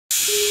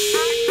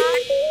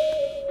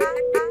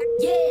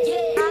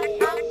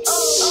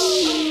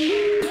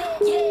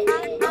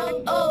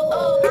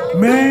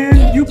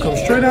Man, you come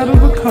straight out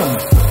of the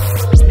comic.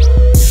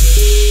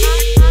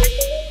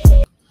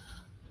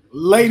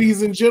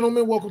 Ladies and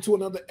gentlemen, welcome to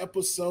another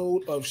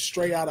episode of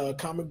Straight Outta a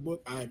Comic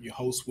Book. I am your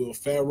host, Will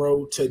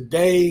Pharaoh.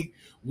 Today,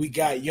 we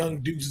got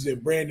Young Deuces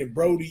and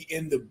Broady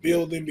in the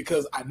building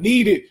because I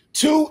needed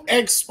two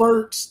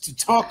experts to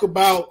talk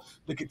about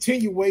the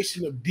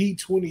continuation of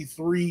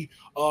D23.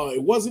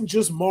 It wasn't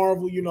just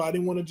Marvel. I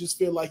didn't want to just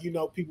feel like,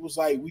 people was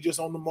like, we just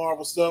on the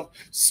Marvel stuff.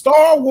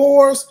 Star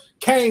Wars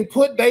came,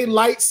 put their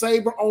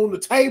lightsaber on the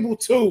table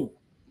too.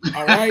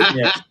 All right?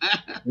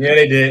 Yeah,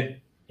 they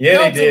did.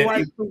 Yeah, they did.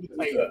 Right through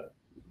the table.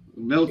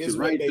 Melted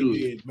right through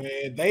it.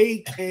 Man. They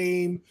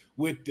came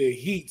with the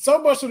heat.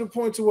 So much to the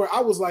point to where I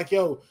was like,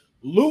 yo,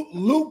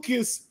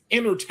 Lucas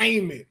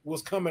Entertainment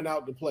was coming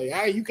out to play.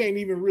 You can't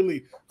even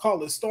really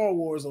call it Star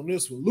Wars on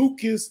this one.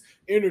 Lucas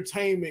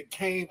Entertainment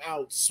came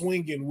out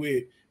swinging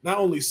with not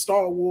only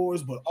Star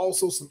Wars, but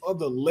also some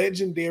other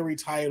legendary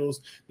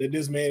titles that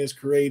this man has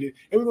created.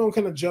 And we're going to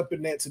kind of jump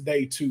in that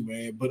today too,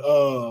 man. But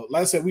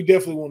like I said, we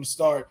definitely want to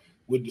start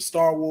with the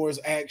Star Wars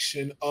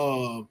action.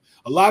 A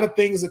lot of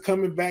things are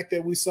coming back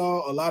that we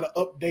saw, a lot of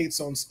updates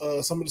on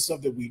some of the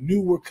stuff that we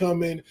knew were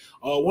coming.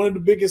 One of the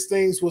biggest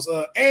things was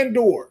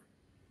Andor.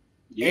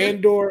 Yeah.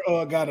 Andor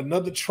got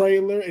another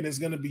trailer, and it's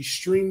going to be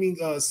streaming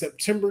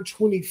September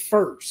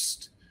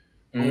 21st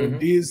on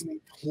Disney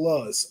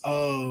Plus.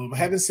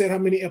 Haven't said how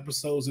many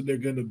episodes that they're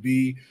going to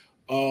be,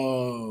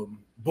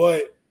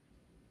 but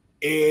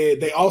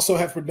they also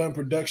have began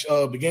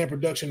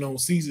production on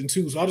season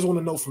 2. So I just want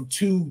to know from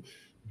two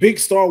big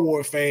Star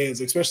Wars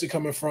fans, especially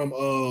coming from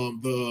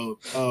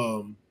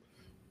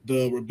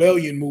the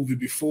Rebellion movie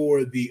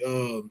before the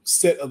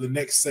set of the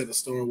next set of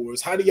Star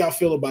Wars. How do y'all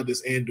feel about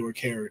this Andor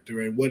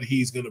character and what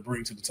he's going to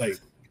bring to the table?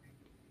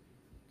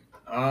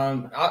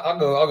 I'll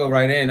go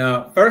right in.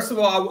 First of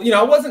all,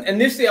 I wasn't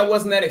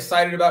that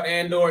excited about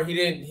Andor. He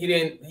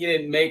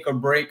didn't make or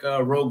break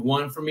Rogue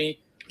One for me.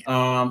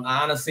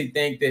 I honestly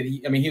think that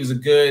he was a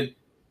good.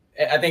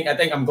 I think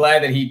I'm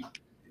glad that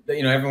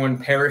everyone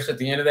perished at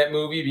the end of that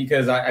movie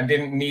because I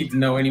didn't need to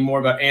know any more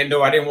about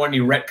Andor. I didn't want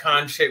any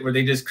retcon shit where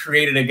they just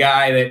created a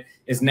guy that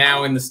is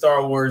now in the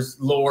Star Wars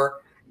lore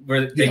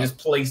where they just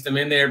placed him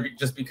in there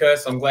just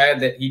because. So I'm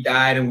glad that he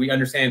died and we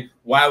understand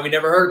why we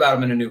never heard about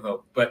him in A New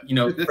Hope. But,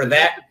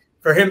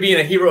 for him being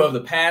a hero of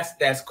the past,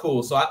 that's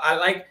cool. So I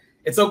like,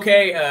 it's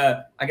okay.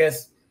 I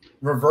guess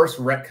reverse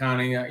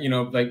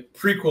retconning, like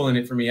prequeling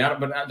it for me.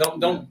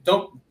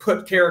 Don't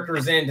put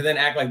characters in to then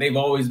act like they've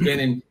always been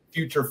in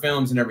future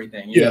films and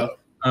everything, you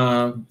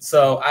know?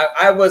 So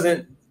I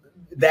wasn't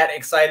that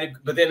excited,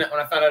 but then when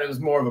I found out it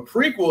was more of a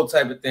prequel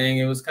type of thing,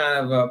 it was kind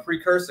of a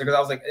precursor because I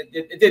was like,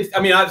 it did.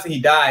 I mean, obviously he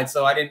died,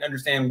 so I didn't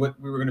understand what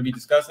we were going to be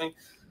discussing.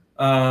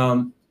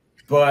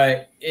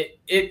 But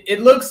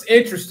it looks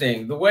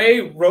interesting. The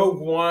way Rogue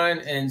One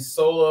and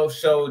Solo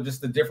show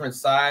just the different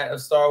side of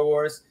Star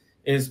Wars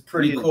is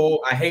pretty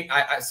cool.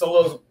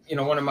 Solo's,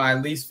 one of my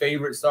least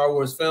favorite Star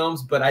Wars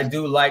films, but I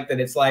do like that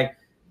it's like,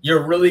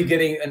 you're really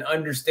getting an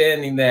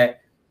understanding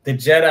that the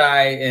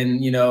Jedi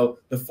and,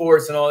 the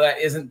Force and all that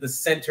isn't the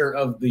center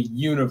of the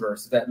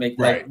universe. If that makes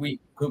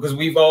because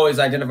we've always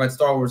identified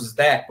Star Wars as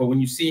that. But when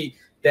you see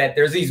that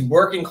there's these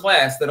working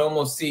class that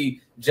almost see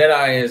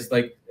Jedi as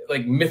like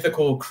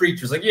mythical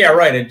creatures, like, yeah,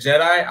 right, a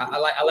Jedi.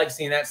 I like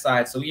seeing that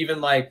side. So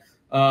even like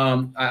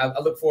I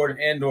look forward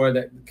to Andor,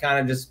 that kind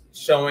of just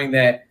showing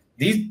that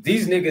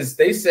these niggas,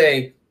 they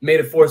say, may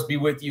the Force be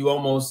with you,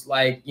 almost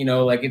like,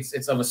 like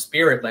it's of a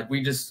spirit. Like,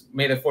 we just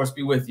may the Force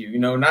be with you,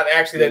 not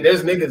actually that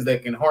there's niggas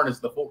that can harness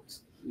the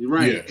Force.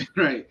 Right,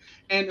 right.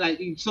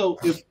 And so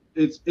if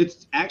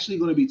it's actually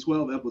going to be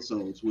 12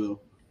 episodes,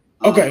 Will.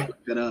 Okay.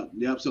 That up.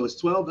 Yep. So it's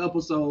 12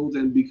 episodes.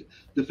 And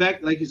the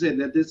fact, like you said,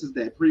 that this is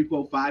that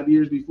prequel 5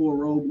 years before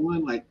Rogue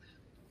One, like,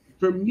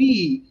 for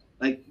me,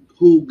 like,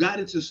 who got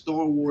into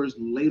Star Wars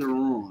later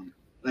on,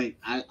 like,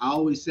 I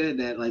always said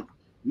that, like,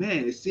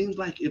 man, it seems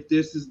like if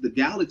this is the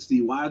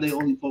galaxy, why are they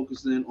only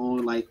focusing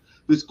on like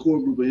this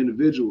core group of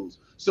individuals?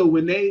 So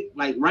when they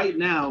right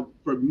now,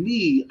 for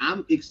me,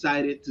 I'm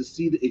excited to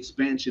see the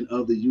expansion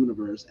of the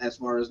universe as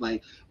far as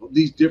like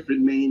these different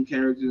main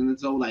characters. And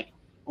so like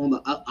on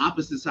the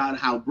opposite side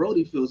of how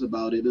Broady feels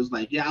about it, is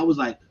like, I was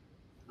like,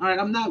 all right,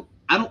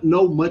 I don't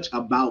know much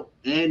about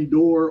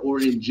Andor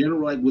or in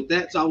general like with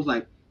that. So I was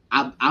like,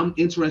 I'm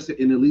interested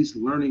in at least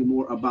learning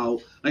more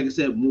about, like I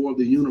said, more of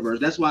the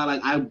universe. That's why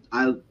like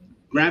I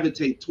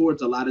gravitate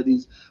towards a lot of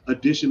these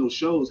additional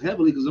shows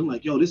heavily, because I'm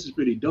like, yo, this is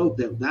pretty dope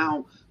that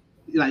now,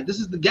 like,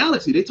 this is the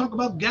galaxy. They talk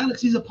about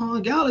galaxies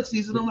upon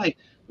galaxies, and I'm like,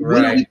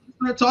 when are we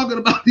start talking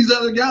about these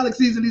other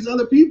galaxies and these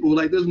other people?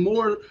 Like, there's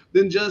more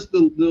than just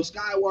the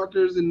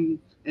Skywalkers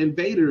and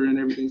Vader and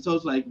everything. So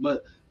it's like,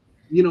 but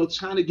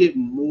trying to get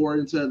more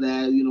into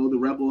that, the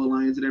Rebel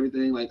Alliance and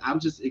everything. Like,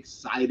 I'm just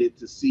excited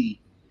to see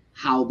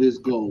how this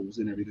goes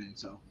and everything.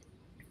 So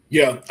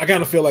Yeah, I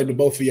kind of feel like the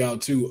both of y'all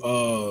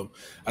too.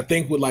 I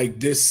think with like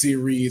this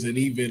series and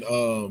even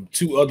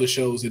two other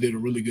shows that did a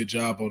really good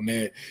job on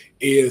that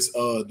is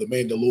The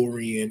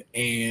Mandalorian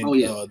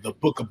and the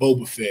Book of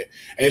Boba Fett.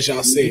 As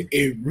y'all said,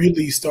 it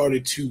really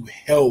started to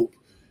help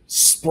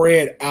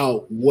spread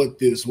out what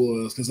this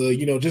was, because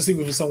you know, just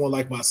even for someone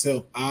like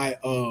myself, I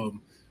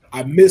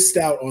missed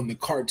out on the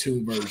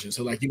cartoon version.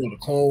 So like, you know, the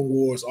Clone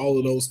Wars, all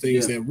of those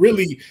things that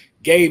really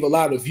gave a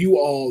lot of you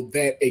all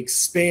that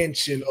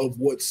expansion of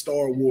what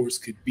Star Wars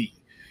could be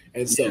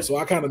and stuff. So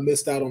I kind of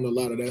missed out on a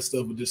lot of that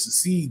stuff, but just to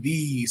see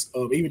these,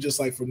 even just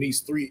like from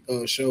these three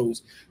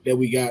shows that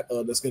we got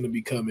that's going to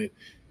be coming,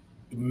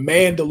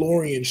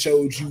 Mandalorian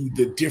showed you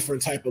the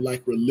different type of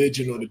like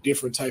religion or the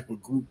different type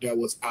of group that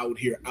was out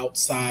here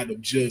outside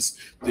of just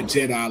the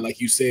Jedi,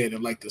 like you said,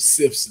 and like the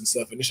Siths and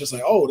stuff. And it's just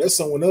like, oh, there's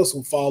someone else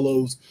who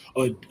follows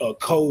a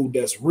code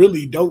that's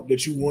really dope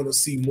that you want to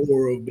see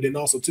more of. But then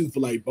also too,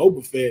 for like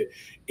Boba Fett,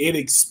 it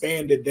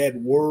expanded that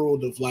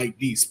world of like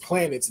these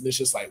planets, and it's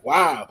just like,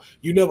 wow,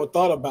 you never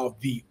thought about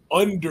the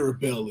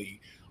underbelly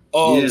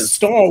of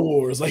Star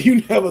Wars. Like,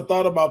 you never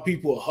thought about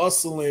people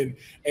hustling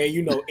and,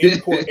 you know,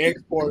 import,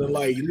 export, and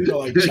like, you know,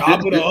 like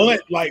Jabba the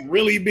Hutt, like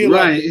really be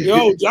like,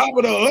 yo,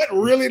 Jabba the Hutt,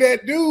 really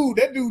that dude,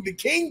 the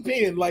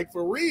kingpin, like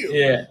for real.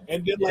 Yeah.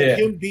 And then like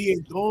him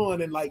being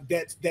gone and like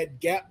that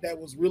gap that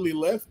was really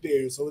left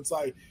there. So it's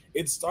like,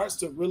 it starts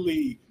to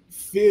really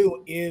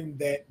fill in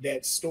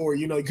that story,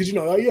 you know, because, you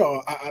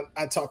know,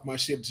 I talk my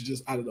shit to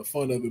just out of the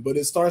fun of it, but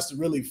it starts to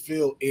really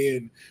fill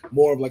in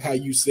more of like how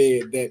you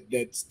said that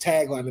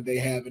tagline that they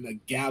have in a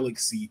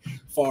galaxy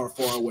far,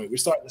 far away. We're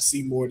starting to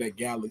see more of that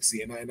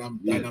galaxy, and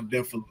I'm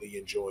definitely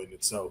enjoying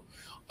it. So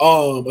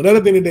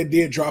another thing that they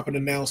did drop and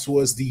announce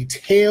was the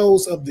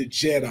Tales of the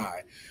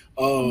Jedi.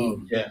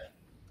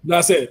 Like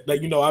I said,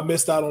 like, you know, I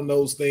missed out on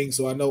those things,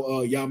 so I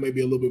know y'all may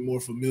be a little bit more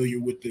familiar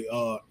with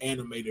the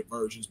animated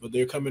versions, but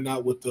they're coming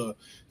out with the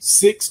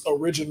 6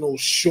 original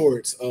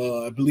shorts,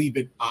 I believe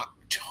in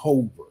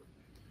October.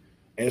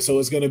 And so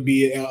it's going to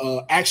be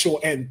an actual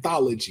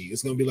anthology.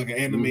 It's going to be like an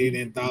animated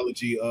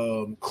anthology,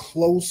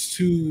 close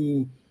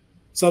to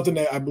something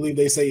that I believe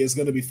they say is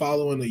going to be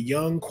following a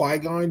young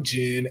Qui-Gon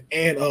Jinn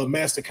and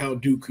Master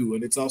Count Dooku,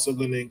 and it's also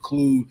going to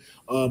include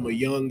a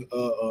young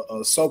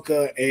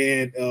Ahsoka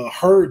and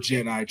her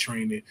Jedi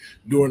training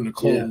during the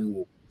Clone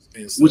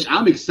Wars. Which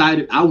I'm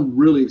excited. I'm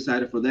really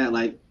excited for that.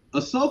 Like,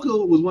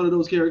 Ahsoka was one of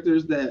those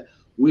characters that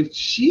when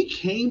she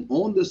came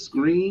on the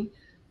screen,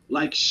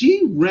 like,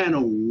 she ran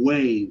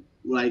away.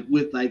 Like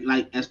with like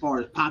as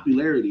far as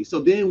popularity. So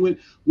then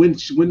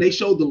when they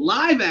showed the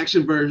live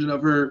action version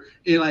of her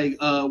in like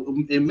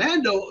in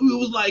Mando, it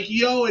was like,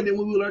 yo, and then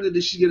when we learned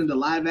that she get into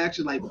live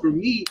action, like for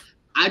me,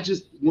 I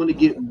just want to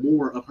get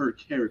more of her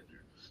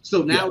character.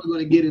 So now we're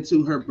going to get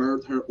into her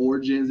birth, her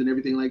origins, and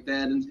everything like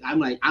that. And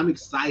I'm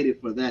excited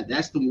for that.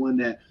 That's the one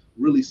that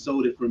really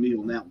sold it for me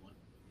on that one.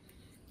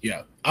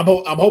 Yeah, I'm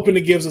hoping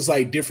it gives us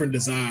like different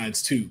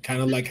designs too,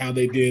 kind of like how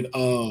they did.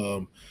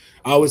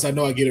 I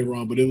know I get it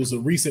wrong, but it was a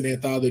recent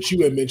anthology that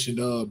you had mentioned,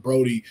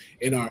 Broady,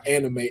 in our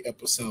anime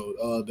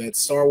episode, that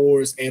Star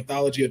Wars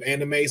anthology of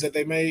animes that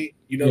they made.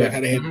 You know, like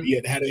how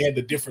they had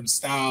the different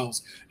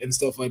styles and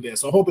stuff like that.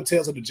 So I hope it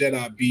Tales of the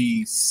Jedi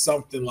be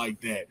something like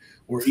that,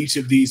 where each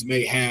of these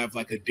may have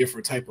like a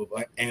different type of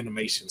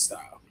animation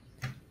style.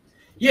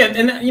 Yeah,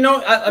 and you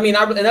know, I mean,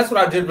 and that's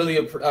what I did really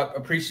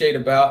appreciate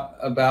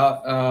about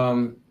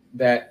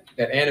that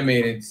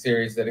animated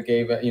series, that it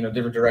gave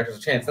different directors a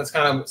chance. That's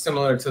kind of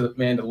similar to the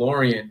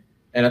Mandalorian,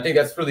 and I think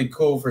that's really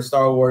cool for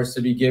Star Wars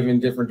to be given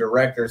different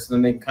directors, so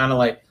then they can kind of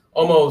like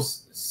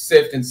almost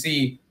sift and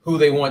see who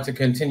they want to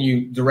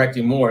continue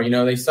directing more. You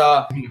know, they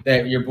saw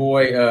that your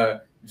boy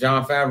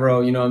Jon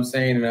Favreau, you know what I'm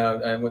saying,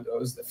 and with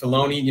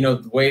Filoni, you know,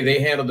 the way they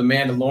handled the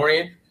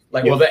Mandalorian,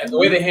 like the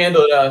way they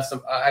handled I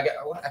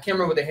can't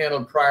remember what they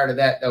handled prior to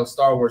that was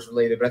Star Wars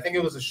related, but I think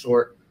it was a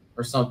short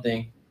or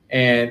something.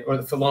 Or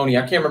the Filoni,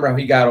 I can't remember how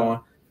he got on,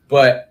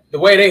 but the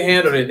way they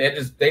handled it,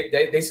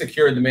 they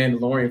secured the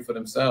Mandalorian for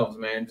themselves,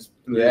 man, just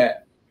through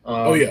that.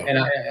 And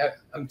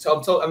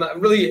I'm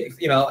really,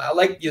 you know, I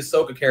like the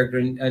Ahsoka character,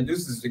 and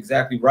Deuces is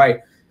exactly right.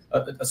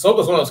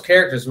 Ahsoka's one of those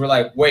characters we're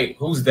like, wait,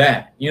 who's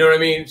that? You know what I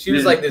mean? She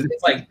was like this.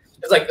 It's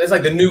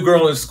like the new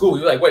girl in school.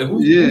 You're like, wait,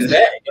 who's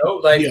that? You know,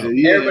 like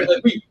everybody,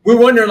 like we're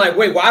wondering, like,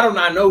 wait, why don't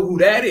I know who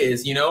that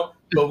is? You know,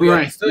 but we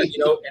understood, you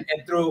know,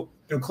 and through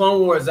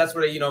Clone Wars, that's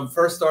where they, you know,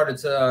 first started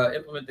to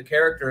implement the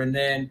character, and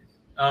then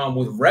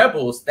with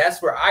Rebels,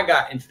 that's where I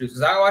got introduced.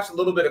 Because I watched a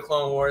little bit of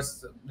Clone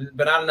Wars,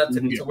 but not enough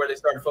to where they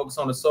started to focus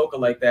on Ahsoka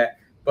like that.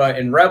 But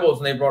in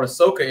Rebels, when they brought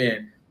Ahsoka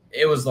in,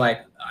 it was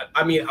like,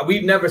 I mean,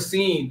 we've never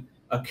seen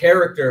a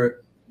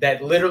character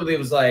that literally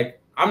was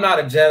like, I'm not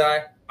a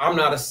Jedi, I'm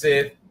not a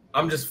Sith,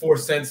 I'm just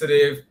Force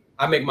sensitive,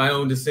 I make my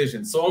own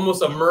decisions. So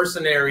almost a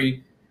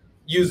mercenary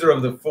user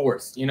of the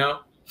Force, you know?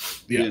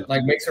 Yeah.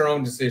 Like makes her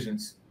own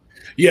decisions.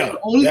 Yeah,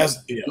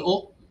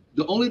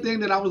 the only thing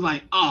that I was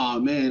like, oh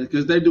man,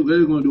 because they're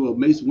going to do a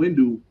Mace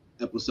Windu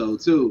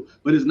episode too,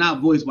 but it's not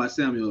voiced by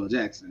Samuel L.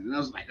 Jackson, and I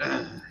was like,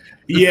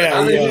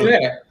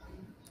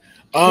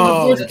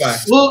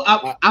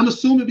 Well, I'm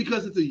assuming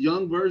because it's a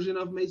young version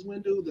of Mace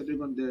Windu that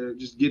they're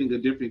just getting a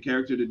different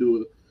character to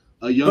do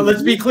a young. But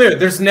let's be clear: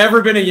 there's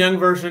never been a young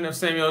version of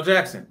Samuel L.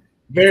 Jackson.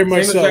 Very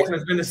much Samuel so. Jackson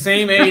has been the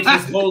same age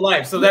his whole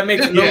life, so that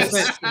makes no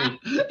sense to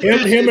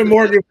me. Him and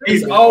Morgan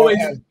He's Freeman always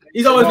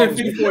been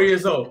 54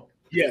 years old.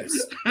 Yes,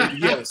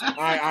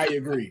 I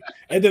agree.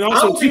 And then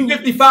also, I'll be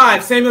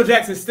 55. Samuel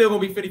Jackson's still gonna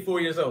be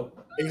 54 years old.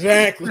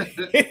 Exactly.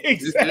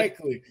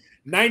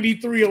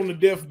 93 on the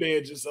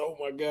deathbed. Just oh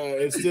my god,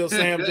 it's still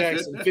Sam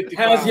Jackson. 55.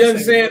 How's young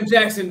Sam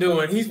Jackson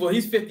doing? He's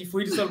 54.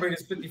 He just celebrated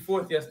his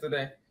 54th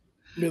yesterday.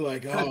 Be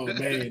like, oh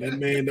man, that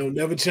man don't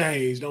never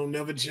change.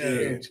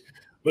 Yeah.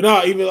 But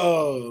no,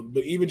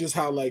 even just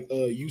how like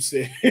you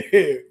said,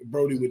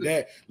 Brody, with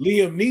that,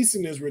 Liam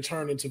Neeson is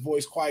returning to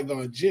voice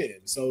Qui-Gon Jinn.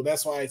 So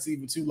that's why it's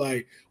even too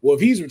like, well,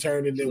 if he's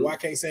returning, then why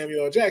can't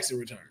Samuel L. Jackson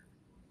return?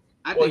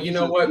 Well, you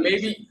know what?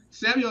 Maybe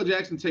Samuel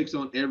Jackson takes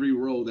on every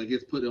role that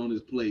gets put on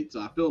his plate. So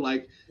I feel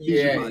like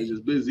he's probably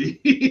just busy.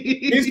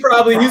 he's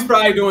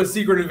probably doing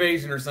Secret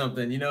Invasion or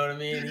something. You know what I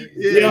mean?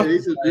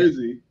 He's just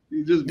busy.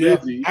 He's just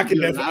busy. I can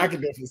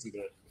definitely see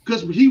that.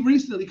 Because he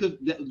recently,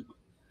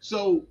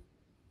 so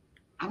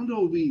I don't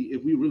know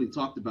if we really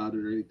talked about it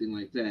or anything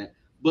like that.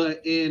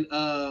 But in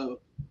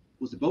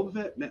was it Boba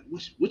Fett?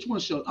 Which one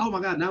showed? Oh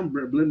my God! Now I'm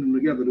blending them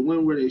together. The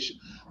one where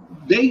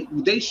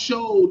they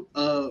showed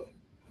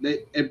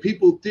and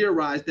people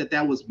theorized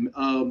that was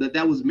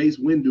Mace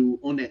Windu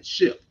on that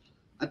ship.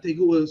 I think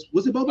it was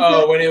it Boba Fett?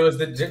 Oh, when it was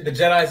the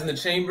Jedi's in the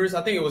chambers.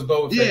 I think it was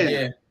Boba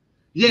Fett.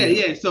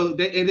 Yeah. So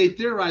they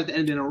theorized,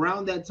 and then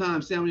around that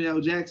time, Samuel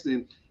L.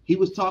 Jackson, he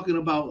was talking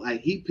about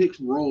like he picks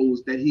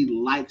roles that he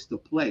likes to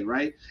play,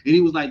 right? And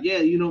he was like, yeah,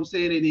 you know what I'm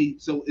saying?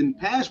 And so in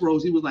past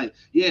roles, he was like,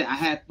 yeah, I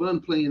had fun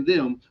playing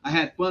them. But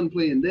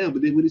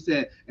then when he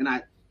said, and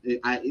I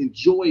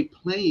enjoy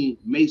playing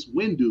Mace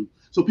Windu.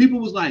 So people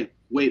was like,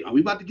 wait, are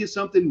we about to get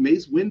something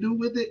Mace Windu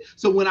with it?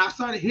 So when I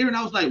started hearing,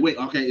 I was like, wait,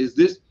 okay, is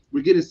this,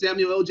 we're getting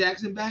Samuel L.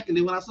 Jackson back? And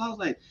then when I saw, I was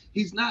like,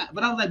 he's not.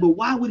 But I was like, but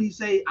why would he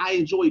say I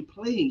enjoy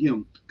playing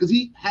him? Because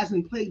he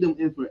hasn't played them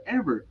in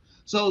forever.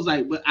 So I was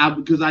like,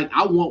 because I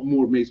want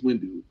more Mace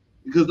Windu.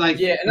 Because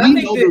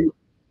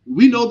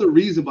we know the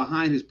reason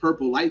behind his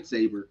purple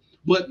lightsaber,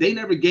 but they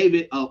never gave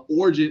it an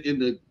origin in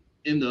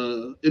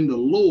the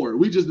lore.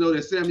 We just know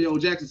that Samuel L.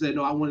 Jackson said,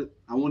 no, I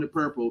want it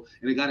purple,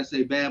 and they gotta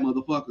say bad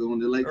motherfucker on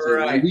the lightsaber.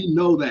 Right. Like, we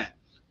know that.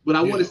 But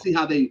I want to see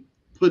how they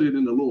put it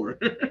in the lore.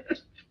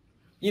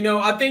 You know,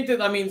 I think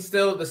that,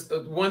 still,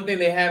 the one thing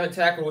they haven't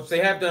tackled, which they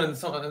have done in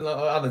a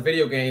lot of the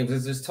video games,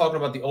 is just talking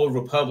about the Old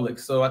Republic.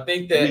 So I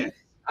think that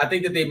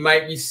they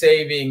might be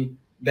saving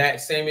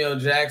that Samuel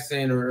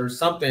Jackson or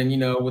something, you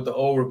know, with the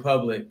Old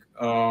Republic.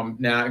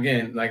 Now,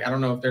 again, like, I don't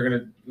know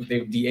if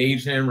they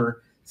de-age him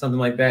or something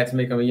like that to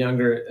make him a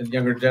younger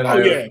Jedi. Oh,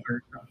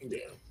 yeah.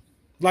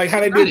 Like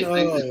how they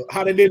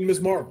did Miss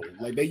Marvel.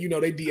 Like they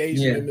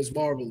de-aged him in Miss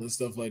Marvel and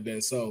stuff like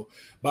that. So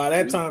by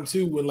that time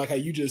too, when like how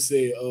you just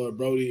said,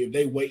 Brody, if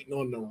they waiting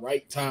on the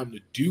right time to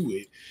do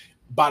it,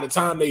 by the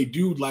time they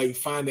do like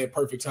find that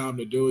perfect time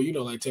to do it, you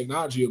know, like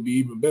technology will be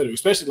even better,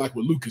 especially like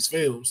with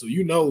Lucasfilm. So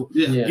you're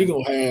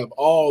gonna have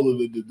all of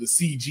the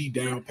CG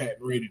down pat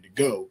and ready to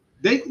go.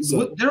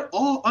 They're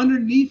all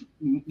underneath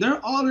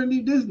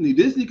Disney.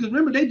 Because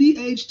remember they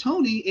de-aged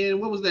Tony in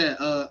what was that?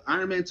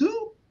 Iron Man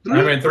 2?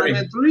 Iron Man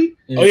 3.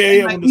 Yeah. Oh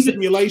yeah, like, the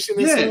simulation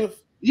and stuff.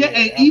 Yeah,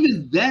 and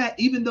even that,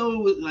 even though it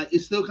was like it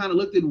still kind of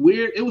looked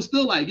weird, it was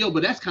still like, yo,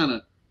 but that's kind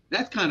of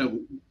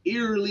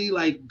eerily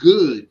like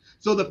good.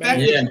 So the fact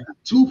that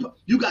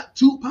you got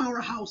two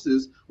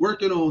powerhouses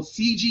working on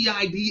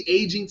CGI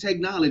de-aging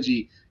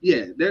technology,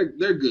 they're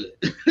good.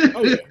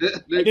 Oh,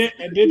 yeah.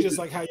 and then just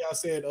like how y'all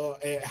said,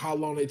 how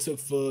long it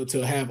took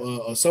to have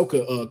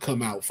Ahsoka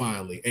come out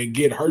finally and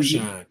get her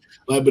shine.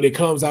 Like, but it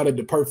comes out at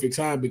the perfect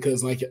time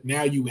because like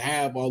now you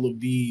have all of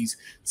these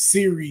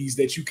series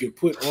that you can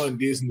put on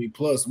Disney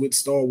Plus with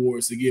Star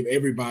Wars to give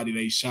everybody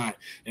their shot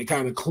and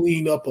kind of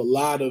clean up a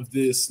lot of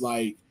this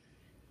like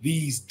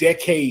these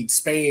decade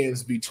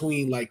spans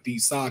between like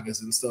these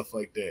sagas and stuff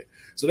like that.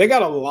 So they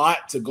got a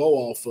lot to go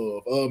off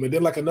of. And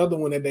then like another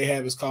one that they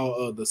have is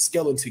called the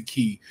Skeleton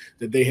Key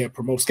that they have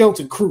promoted.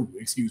 Skeleton Crew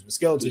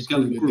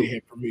that they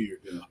had premiered.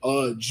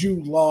 Yeah.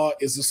 Jude Law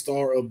is the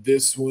star of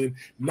this one.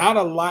 Not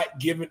a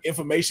lot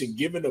information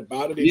given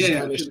about it. They just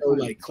kind of show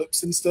like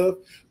clips and stuff.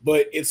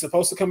 But it's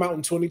supposed to come out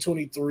in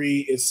 2023.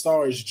 It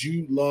stars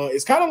Jude Law.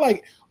 It's kind of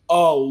like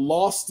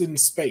Lost in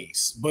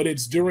Space, but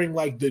it's during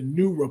like the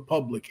New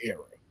Republic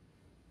era.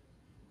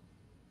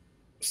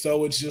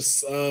 So it's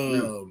just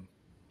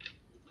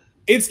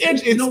it's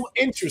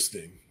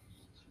interesting.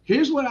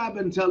 Here's what I've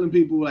been telling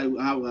people, like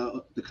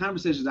how the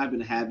conversations I've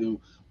been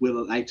having with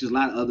like just a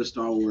lot of other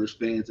Star Wars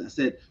fans. I was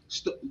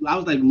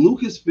like,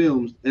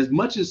 Lucasfilms, as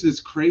much as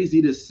it's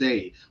crazy to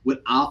say with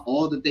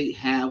all that they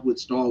have with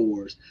Star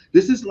Wars,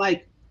 this is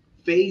like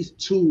phase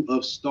 2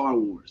 of Star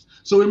Wars.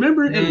 So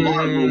remember in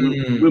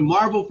Marvel, when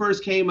Marvel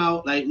first came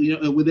out, like, you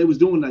know, when they was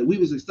doing like, we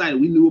was excited.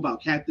 We knew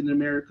about Captain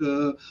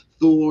America,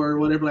 Thor,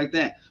 whatever like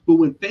that. But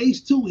when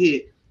phase 2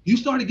 hit, you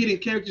started getting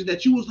characters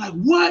that you was like,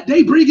 what?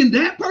 They bringing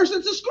that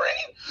person to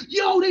screen?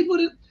 Yo, they put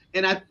it.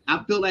 And I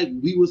feel like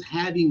we was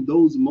having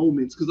those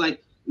moments because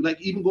like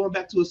even going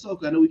back to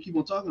Ahsoka, I know we keep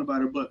on talking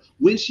about her, but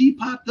when she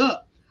popped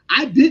up,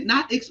 I did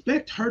not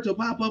expect her to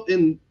pop up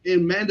in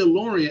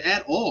Mandalorian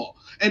at all.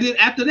 And then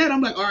after that,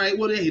 I'm like, all right,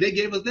 well, they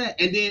gave us that.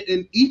 And then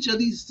in each of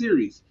these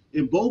series,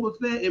 in Boba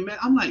Fett, and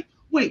I'm like,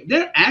 wait,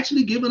 they're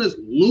actually giving us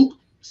Luke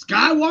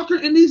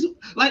Skywalker in these?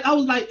 Like, I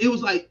was like,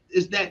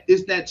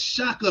 it's that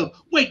shock of,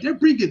 wait, they're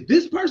bringing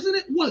this person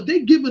in? What,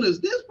 they giving us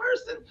this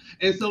person?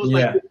 And so it's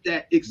like,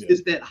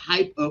 it's that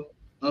hype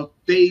of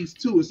phase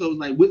 2. And so it's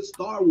like with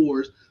Star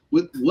Wars,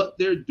 with what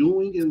they're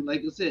doing, and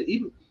like I said,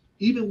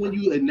 even when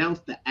you announce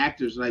the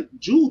actors, like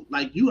Jude,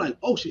 like you like,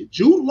 oh shit,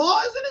 Jude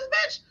Law is in this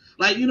bitch.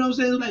 Like, you know what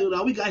I'm saying? Like,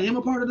 oh, we got him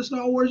a part of the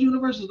Star Wars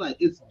universe. It's like,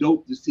 it's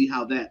dope to see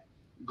how that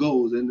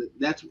goes, and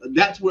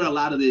that's where a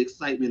lot of the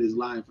excitement is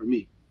lying for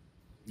me.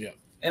 Yeah.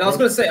 And I was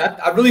gonna say,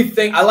 I really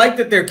think I like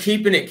that they're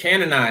keeping it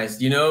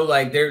canonized. You know,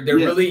 like they're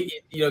really,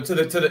 you know,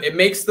 it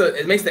makes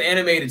the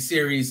animated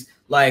series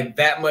like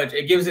that much.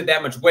 It gives it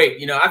that much weight.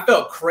 You know, I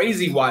felt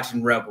crazy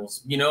watching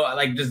Rebels. You know,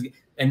 like just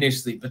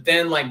initially, but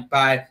then like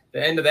by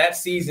the end of that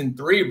season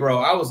 3, bro,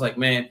 I was like,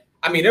 man.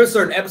 I mean, there were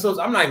certain episodes.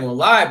 I'm not even gonna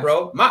lie,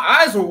 bro. My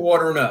eyes were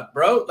watering up,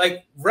 bro.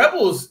 Like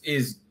Rebels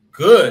is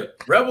good.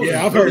 Rebels.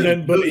 Yeah, I've heard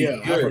nothing but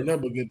I've heard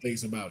nothing but good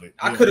things about it.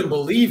 I couldn't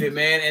believe it,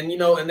 man. And you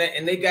know, and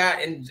they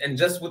got and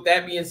just with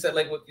that being said,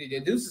 like what the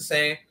Deuces is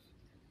saying,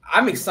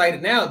 I'm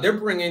excited now. They're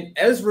bringing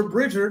Ezra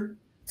Bridger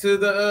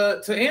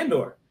to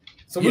Andor,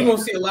 so we're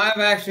gonna see a live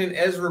action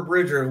Ezra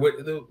Bridger.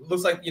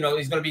 Looks like, you know,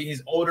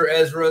 he's older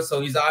Ezra, so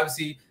he's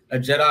obviously a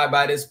Jedi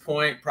by this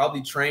point,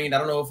 probably trained. I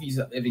don't know if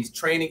he's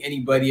training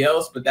anybody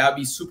else, but that would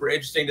be super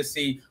interesting to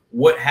see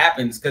what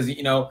happens because,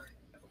 you know,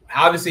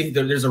 obviously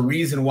there's a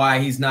reason why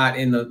he's not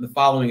in the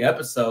following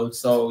episode.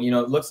 So, you know,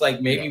 it looks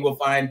like maybe we'll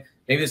find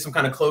there's some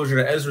kind of closure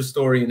to Ezra's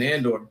story in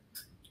Andor.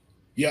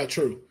 Yeah,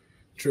 true.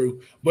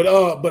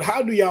 But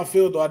how do y'all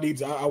feel though?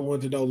 I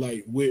want to know,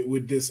 like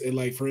with this, and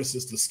like for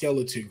instance, the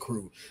Skeleton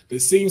Crew.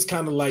 It seems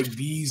kind of like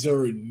these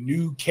are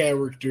new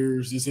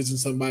characters. This isn't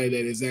somebody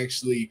that is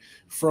actually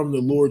from the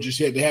lore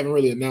just yet. They haven't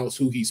really announced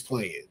who he's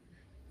playing.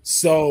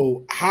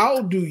 So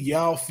how do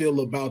y'all feel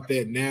about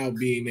that now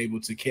being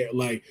able to care,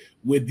 like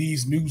with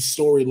these new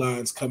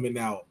storylines coming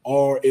out?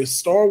 Or is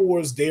Star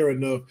Wars there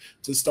enough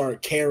to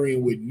start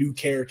carrying with new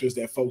characters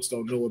that folks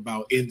don't know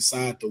about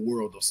inside the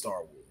world of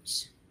Star Wars?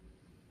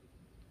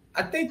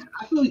 I feel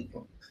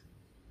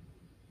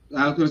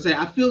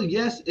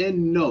yes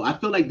and no. I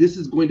feel like this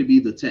is going to be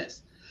the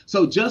test.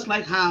 So just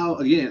like how,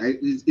 again,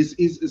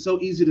 it's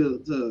so easy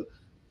to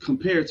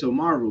compare to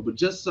Marvel, but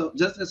just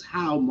as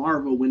how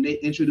Marvel, when they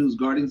introduced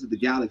Guardians of the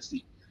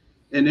Galaxy,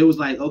 and it was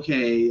like,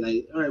 okay,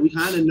 like, all right, we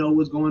kind of know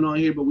what's going on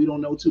here, but we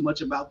don't know too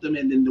much about them,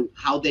 and then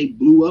how they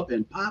blew up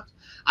and popped.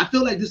 I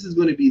feel like this is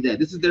going to be that.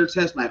 This is their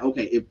test. Like,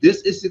 okay, if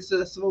this is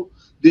successful,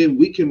 then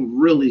we can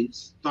really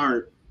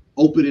start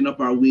opening up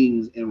our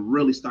wings and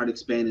really start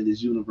expanding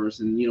this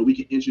universe. And, you know, we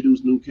can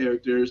introduce new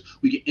characters.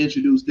 We can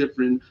introduce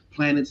different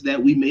planets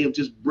that we may have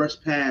just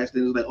brushed past.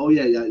 And it's like, oh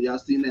yeah, y'all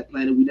seen that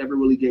planet? We never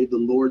really gave the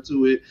lore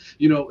to it,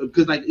 you know,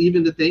 because like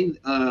even the thing,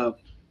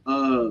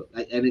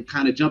 and it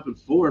kind of jumping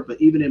forward, but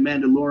even in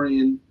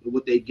Mandalorian,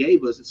 what they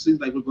gave us, it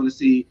seems like we're going to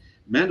see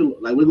we're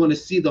going to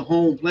see the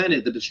home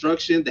planet, the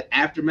destruction, the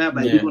aftermath.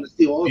 Like we're going to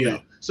see all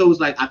that. So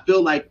it's like, I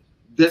feel like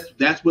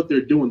that's what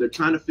they're doing. They're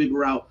trying to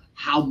figure out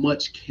how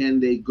much can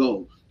they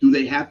go. Do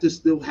they have to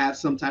still have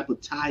some type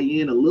of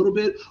tie-in a little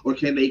bit, or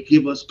can they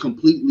give us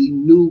completely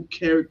new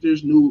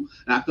characters, and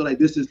I feel like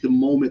this is the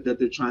moment that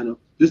they're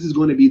this is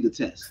going to be the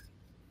test.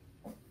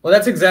 Well,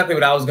 that's exactly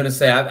what I was going to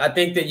say. I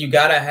think that you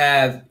gotta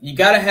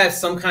have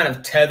some kind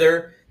of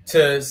tether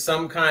to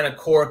some kind of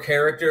core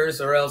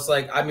characters, or else,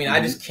 like, I mean,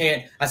 I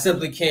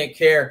simply can't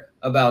care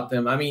about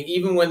them. I mean,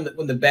 even when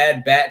the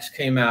Bad Batch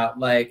came out,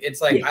 like,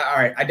 it's like, all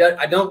right,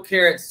 I don't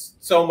care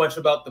so much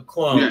about the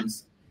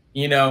clones.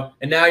 You know,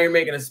 and now you're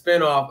making a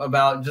spinoff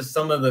about just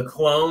some of the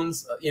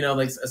clones, you know,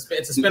 like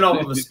it's a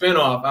spinoff of a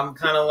spinoff. I'm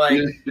kind of like,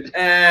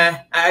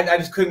 I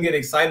just couldn't get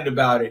excited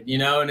about it, you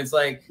know? And it's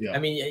like, I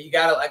mean, you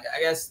gotta, like,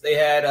 I guess they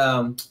had,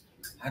 I'm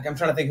trying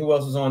to think who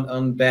else was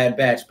on Bad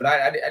Batch, but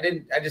I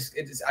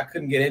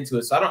couldn't get into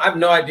it. So I have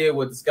no idea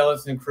what the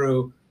Skeleton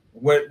Crew,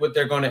 what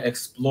they're going to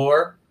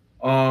explore.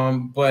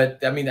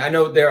 But I mean, I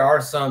know there are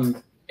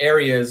some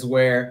areas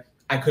where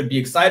I could be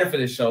excited for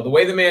this show. The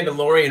way The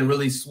Mandalorian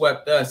really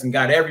swept us and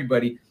got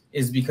everybody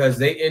is because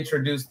they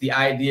introduced the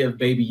idea of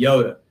Baby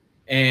Yoda,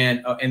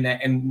 and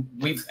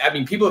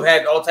people have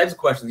had all types of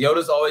questions.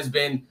 Yoda's always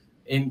been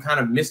in kind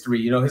of mystery,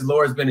 you know. His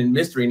lore has been in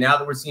mystery. Now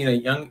that we're seeing a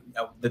young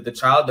the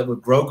child that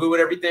with Grogu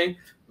and everything,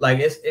 like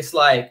it's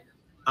like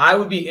I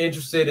would be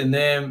interested in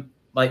them,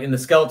 like in the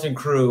Skeleton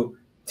Crew,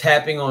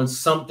 tapping on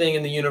something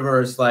in the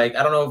universe. Like,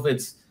 I don't know if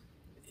it's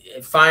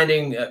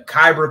finding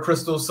Kyber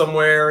crystals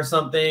somewhere or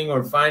something,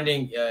 or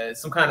finding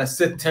some kind of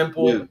Sith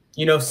temple,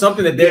 you know,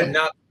 something that they're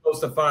not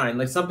supposed to find,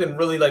 like something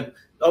really like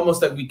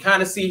almost that we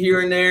kind of see here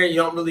and there. You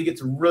don't really get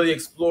to really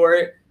explore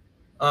it,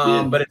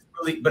 but it's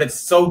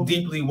so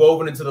deeply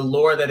woven into the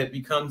lore that it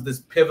becomes this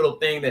pivotal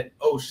thing that,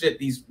 oh shit,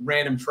 these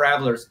random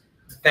travelers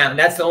found.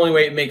 That's the only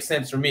way it makes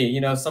sense for me.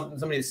 You know,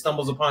 somebody that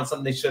stumbles upon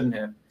something they shouldn't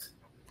have.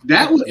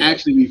 That would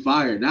actually be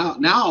fire. Now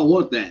I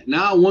want that.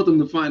 Now I want them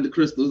to find the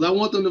crystals. I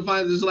want them to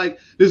find this like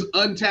this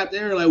untapped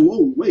area. Like,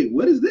 whoa, wait,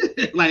 what is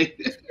this? Like,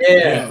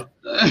 yeah.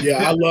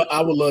 I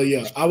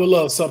would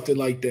love something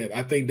like that.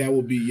 I think that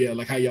would be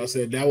like how y'all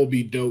said, that would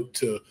be dope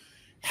to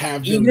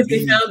have. Even if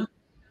they found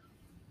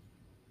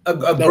a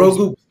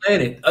Grogu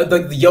planet,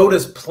 like the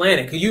Yoda's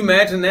planet. Could you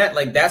imagine that?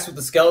 Like that's what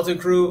the Skeleton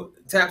Crew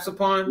taps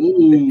upon.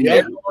 Ooh,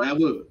 yeah, that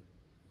would.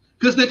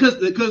 Because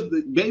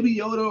the baby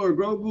Yoda or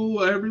Grogu, or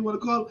whatever you want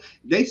to call it,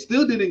 they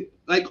still didn't,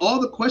 like, all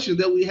the questions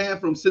that we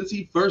had from since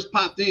he first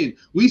popped in,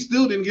 we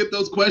still didn't get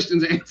those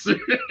questions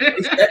answered.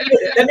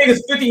 that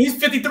nigga's 50. He's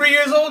 53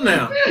 years old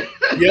now.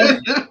 Yeah.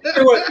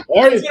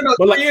 It's been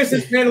about 3 years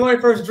since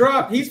Mandalorian first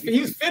dropped. He's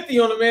 50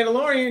 on the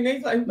Mandalorian. And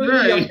he's like,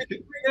 right.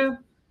 53 now.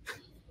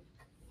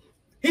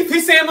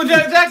 He's Samuel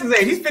Jackson's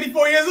age. He's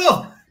 54 years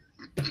old.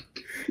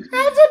 I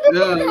was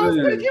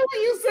thinking when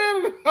you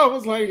said it. I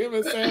was like, him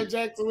and Sam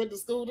Jackson went to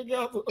school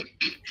together.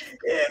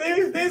 Yeah,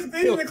 they in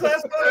the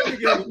class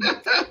together.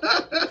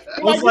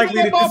 Most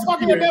likely that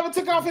motherfucker never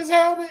took off his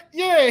helmet.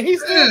 Yeah,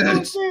 he's still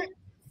doing shit.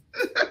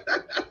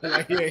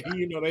 Like, yeah,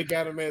 they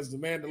got him as the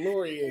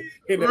Mandalorian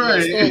in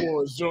that Star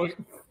Wars joint.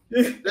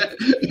 In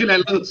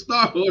that little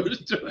Star Wars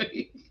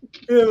joint.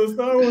 Yeah, the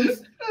Star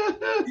Wars.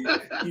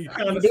 You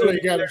kind of know they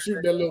got him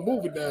shooting that little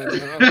movie down.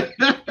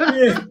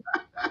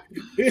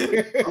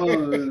 Yeah.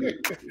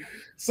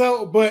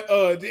 So, but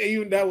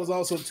even that was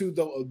also too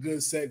though a good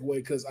segue,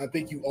 because I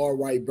think you are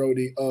right,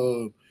 Brody.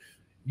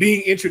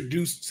 Being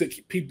introduced to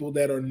people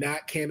that are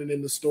not canon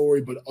in the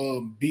story, but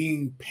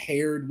being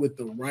paired with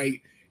the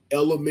right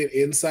element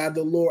inside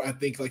the lore, I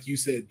think, like you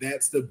said,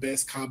 that's the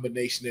best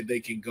combination that they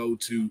can go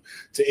to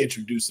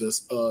introduce us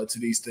to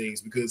these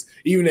things. Because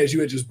even as you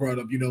had just brought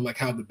up, like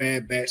how the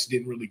Bad Batch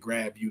didn't really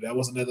grab you. That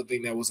was another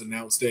thing that was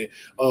announced, that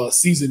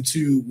season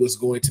 2 was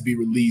going to be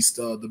released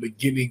the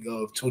beginning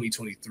of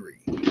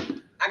 2023.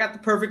 I got the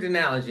perfect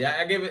analogy.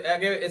 I give it.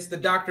 It's the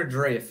Dr.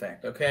 Dre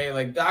effect. Okay,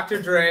 like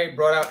Dr. Dre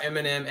brought out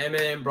Eminem.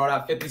 Eminem brought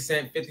out 50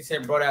 Cent. 50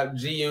 Cent brought out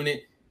G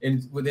Unit,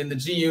 and within the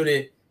G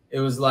Unit, it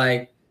was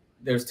like,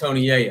 there's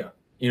Tony Yayo.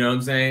 You know what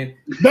I'm saying?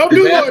 Don't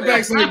do Lloyd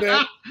Banks like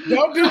that.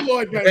 Don't do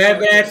Lloyd Banks. Bad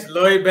Batch,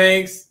 Lloyd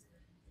Banks,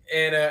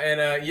 and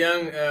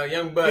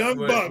Young Buck. Young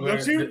Buck.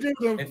 Don't you do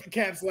them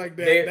cats like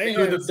that.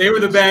 They were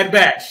the Bad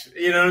Batch.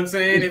 You know what I'm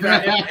saying?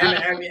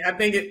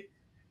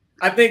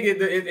 I think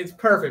it's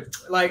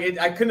perfect. Like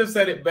I couldn't have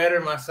said it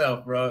better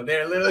myself, bro.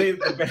 They're literally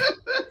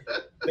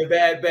the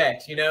Bad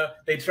Batch.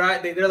 They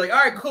tried. They're like, all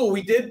right, cool.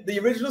 We did the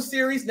original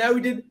series. Now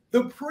we did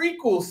the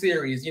prequel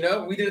series.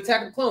 We did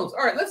Attack of the Clones.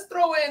 All right, let's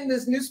throw in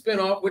this new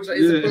spinoff, which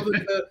is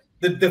equivalent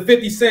to the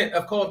 50 Cent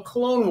of called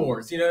Clone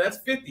Wars. That's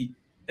 50. And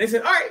they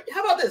said, all right,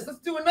 how about this? Let's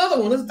do another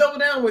one. Let's double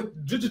down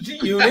with G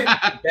Unit,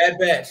 Bad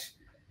Batch.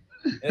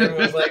 And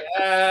everyone's like,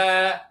 all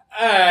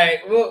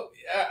right, well,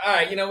 all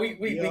right.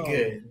 We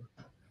good.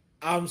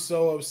 I'm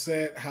so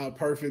upset how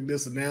perfect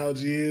this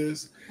analogy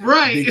is.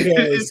 Right.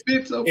 Because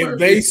if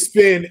they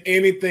spin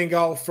anything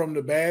off from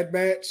the Bad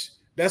Batch,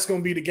 that's going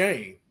to be the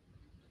game.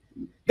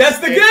 That's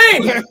the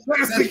game.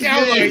 That's the game.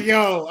 I'm like,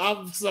 yo,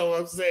 I'm so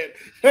upset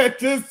that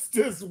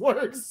this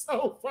works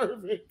so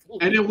perfectly.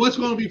 And then what's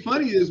going to be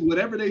funny is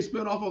whatever they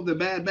spin off of the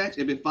Bad Batch,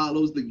 if it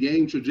follows the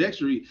game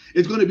trajectory,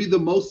 it's going to be the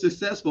most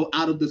successful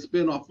out of the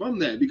spinoff from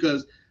that,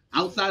 because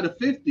outside of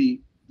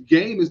 50,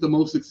 Game is the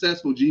most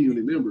successful G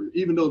Unit member,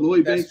 even though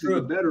Lloyd Banks is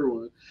the better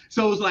one.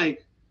 So it's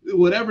like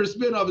whatever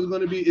spinoff is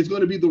going to be, it's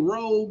going to be the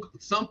rogue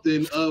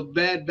something of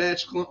Bad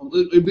Batch.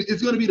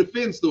 It's going to be the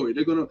Finn story.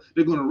 They're going to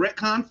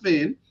retcon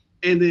Finn,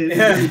 and then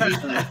it's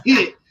going to be a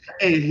hit,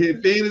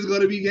 and Finn is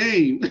going to be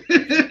Game.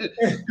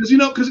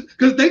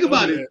 Because think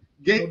about it.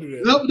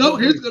 No.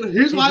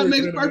 Here's why it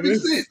makes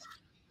perfect sense.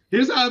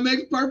 Here's how it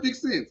makes perfect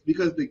sense,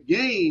 because the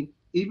Game,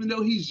 even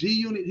though he's G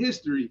Unit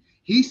history,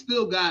 he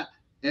still got.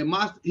 And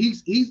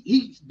he's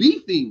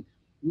beefing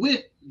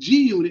with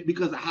G Unit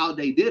because of how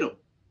they did him.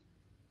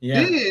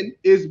 Yeah. Then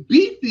is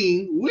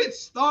beefing with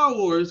Star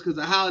Wars because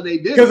of how they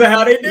did him. Because of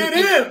how they did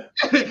him.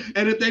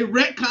 And if they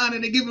retcon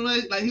and they give him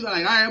like he's like,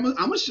 all right, I'm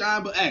gonna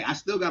shine, but hey, I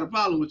still got a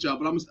problem with y'all,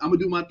 but I'm gonna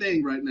do my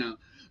thing right now.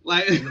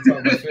 Like,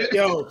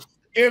 yo,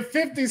 if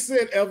 50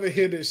 Cent ever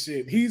hit this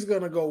shit, he's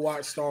gonna go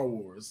watch Star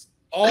Wars,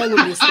 all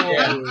of this Star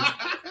Wars,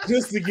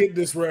 just to get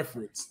this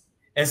reference.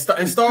 And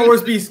Star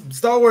Wars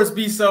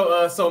be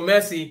so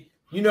messy.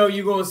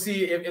 You're gonna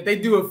see if they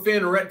do a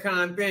Finn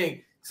retcon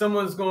thing,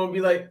 someone's gonna be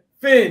like,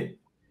 Finn,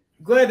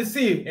 glad to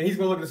see you, and he's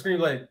gonna look at the screen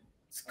like,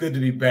 it's good to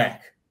be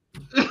back,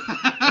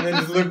 and then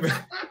just look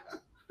back.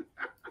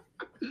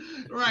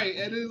 Right,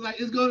 and it's like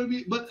it's gonna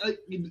be, but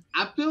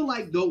I feel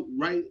like though,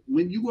 right,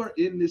 when you are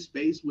in this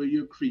space where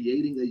you're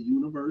creating a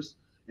universe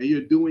and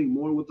you're doing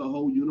more with the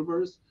whole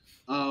universe,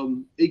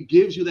 it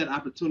gives you that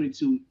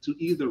opportunity to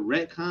either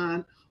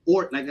retcon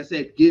or like I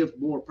said, give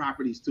more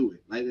properties to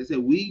it. Like I said,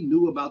 we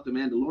knew about the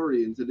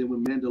Mandalorians, and then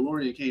when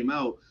Mandalorian came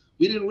out,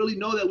 we didn't really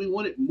know that we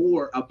wanted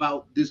more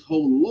about this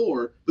whole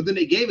lore, but then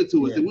they gave it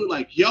to us, and we were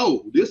like,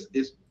 yo, this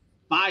is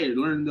fire.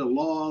 Learning the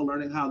law,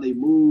 learning how they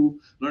move,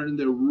 learning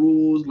their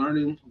rules,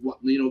 learning what,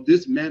 you know,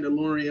 this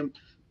Mandalorian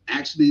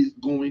actually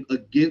going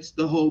against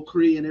the whole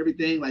Kree and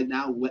everything. Like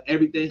now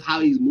everything, how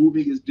he's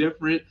moving is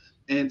different.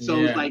 And so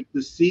it's like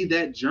to see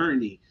that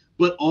journey,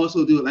 but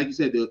also do it, like you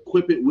said, to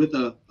equip it with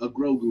a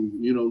Grogu,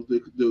 you know,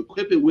 to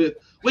equip it with,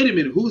 wait a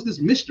minute, who's this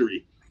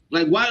mystery?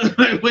 Like, why,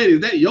 like, wait,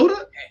 is that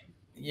Yoda?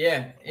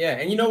 Yeah.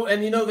 And you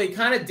know, they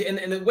kind of did,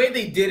 and the way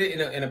they did it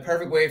in a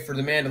perfect way for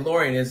the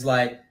Mandalorian is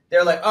like,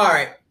 they're like, all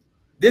right,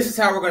 this is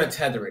how we're going to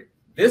tether it.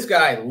 This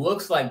guy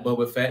looks like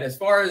Boba Fett. As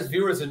far as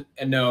viewers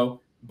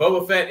know,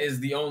 Boba Fett is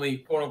the only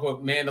quote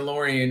unquote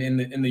Mandalorian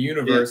in the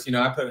universe. You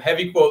know, I put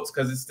heavy quotes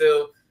because it's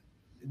still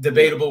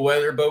debatable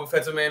whether Boba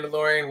Fett's a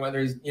Mandalorian, whether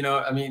he's, you know,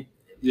 I mean,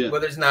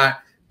 whether it's not.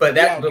 But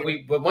that,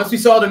 but once we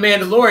saw the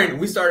Mandalorian,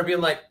 we started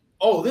being like,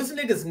 oh, this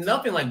nigga's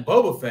nothing like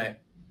Boba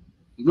Fett.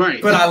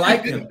 Right. But I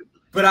like him.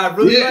 But I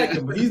really like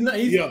him. But he's not.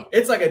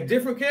 It's like a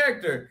different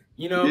character,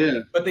 you know.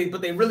 Yeah. But they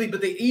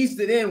eased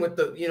it in with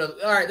the, you know.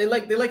 All right, they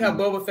like how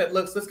Boba Fett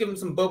looks. Let's give him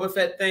some Boba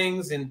Fett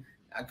things and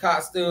a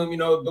costume, you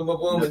know, boom, boom,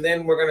 boom, and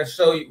then we're gonna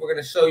show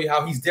you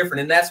how he's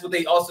different. And that's what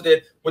they also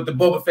did with the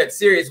Boba Fett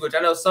series, which I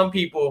know some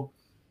people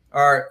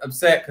are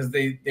upset because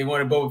they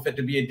wanted Boba Fett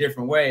to be a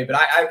different way. But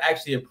I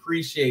actually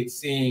appreciate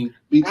seeing.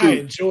 I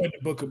enjoyed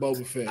the Book of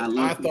Boba Fett.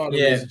 I thought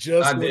it was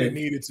just what it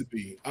needed to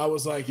be. I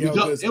was like, yo,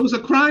 it was a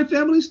crime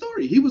family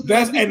story. He was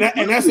that's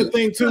the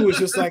thing too. It's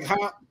just like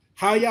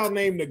how y'all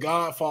named The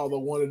Godfather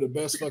one of the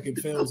best fucking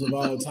films of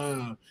all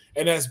time,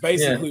 and that's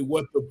basically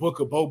what the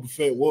Book of Boba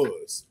Fett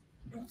was.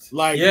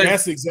 Like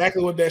that's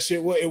exactly what that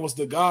shit was. It was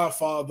the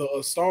Godfather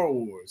of Star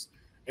Wars.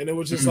 And it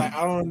was just like,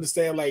 I don't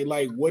understand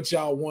like what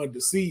y'all wanted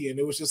to see. And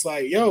it was just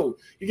like, yo,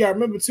 you gotta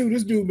remember too,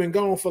 this dude been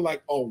gone for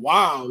like a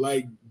while.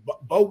 Like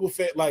Boba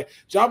Fett, like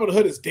Jabba the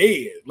Hutt is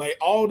dead. Like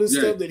all this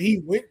stuff that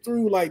he went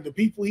through, like the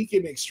people he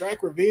can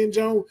extract revenge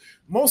on,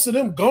 most of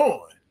them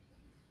gone.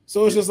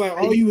 So it's just like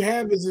all you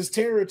have is this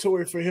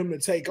territory for him to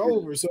take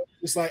over. So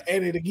it's like,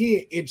 and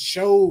it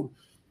showed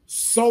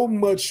so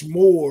much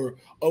more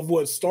of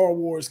what Star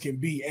Wars can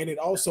be, and it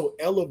also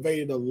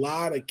elevated a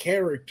lot of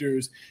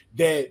characters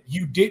that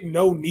you didn't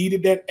know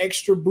needed that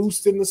extra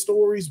boost in the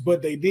stories,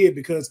 but they did,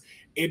 because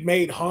it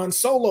made Han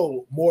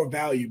Solo more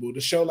valuable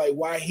to show like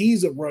why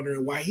he's a runner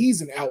and why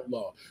he's an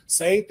outlaw.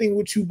 Same thing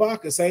with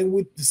Chewbacca,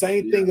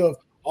 same thing of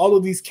all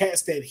of these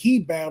cats that he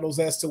battles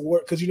as to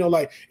work, because you know,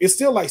 like it's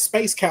still like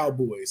space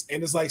cowboys,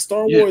 and it's like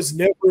Star Wars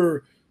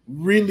never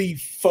really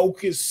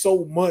focused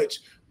so much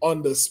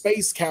on the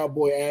space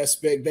cowboy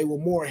aspect. They were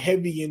more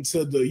heavy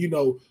into the, you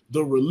know,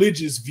 the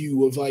religious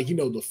view of like, you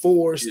know, the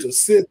Force, the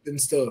Sith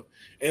and stuff.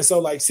 And so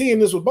like seeing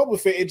this with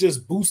Boba Fett, it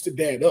just boosted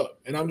that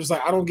up. And I'm just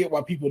like, I don't get why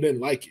people didn't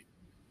like it.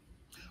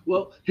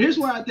 Well, here's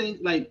where I think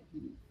like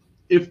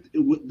if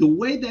the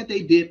way that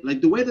they did, like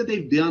the way that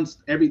they've done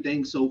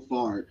everything so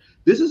far,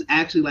 this is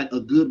actually like a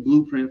good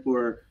blueprint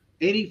for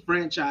any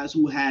franchise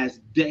who has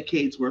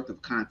decades worth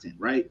of content,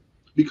 right?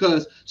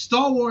 Because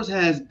Star Wars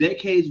has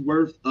decades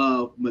worth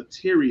of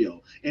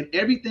material, and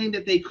everything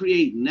that they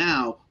create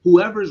now,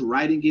 whoever's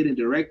writing it and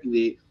directing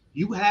it,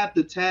 you have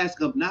the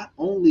task of not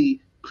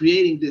only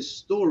creating this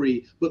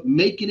story, but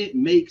making it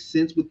make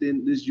sense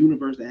within this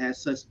universe that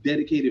has such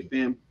dedicated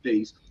fan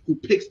base who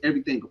picks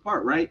everything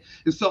apart, right?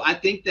 And so I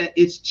think that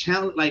it's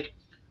challenge, like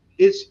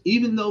it's,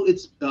 even though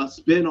it's a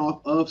spinoff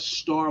of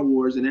Star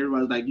Wars and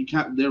everybody's like,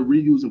 they're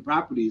reusing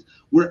properties,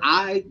 where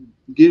I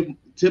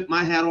tip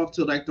my hat off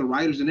to like the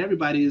writers and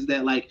everybody is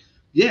that like,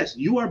 yes,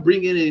 you are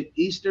bringing in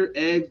Easter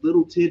eggs,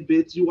 little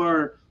tidbits. You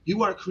are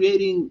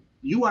creating,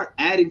 you are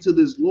adding to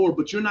this lore,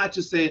 but you're not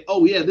just saying,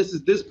 oh yeah, this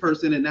is this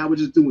person and now we're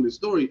just doing the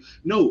story.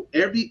 No,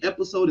 every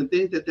episode and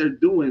things that they're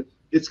doing,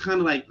 it's kind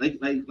of like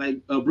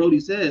Broady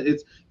said,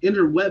 it's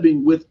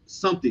interwebbing with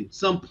something,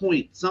 some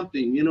point,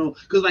 something, you know,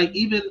 because like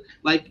even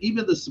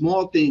the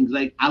small things,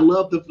 like I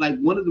love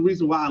one of the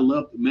reasons why I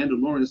love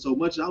Mandalorian so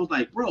much, I was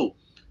like, bro,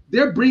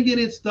 they're bringing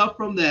in stuff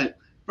from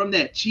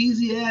that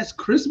cheesy ass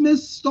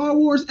Christmas Star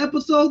Wars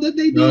episode that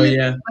they did. Oh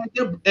yeah.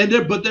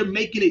 But they're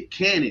making it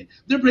canon.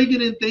 They're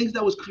bringing in things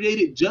that was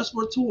created just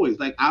for toys.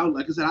 Like I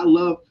said, I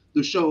love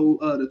the show,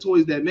 The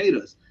Toys That Made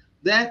Us.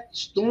 That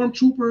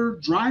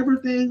stormtrooper driver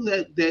thing,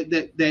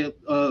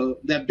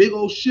 that big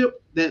old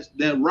ship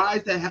that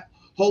rides that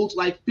holds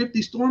like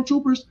 50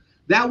 stormtroopers,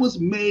 that was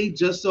made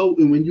just so,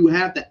 and when you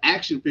have the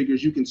action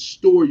figures, you can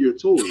store your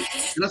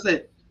toys. And I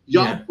said,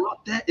 y'all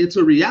brought that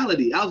into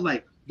reality. I was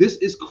like, this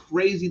is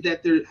crazy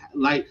that they're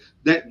like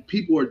that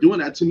people are doing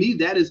that. To me,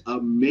 that is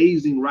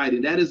amazing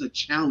writing. That is a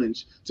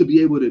challenge to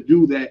be able to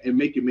do that and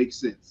make it make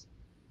sense.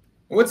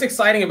 What's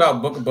exciting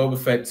about Book of Boba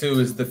Fett too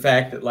is the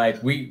fact that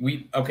like we've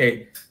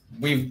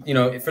you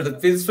know, for the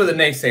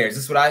naysayers, this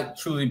is what I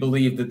truly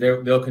believe that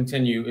they'll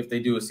continue if they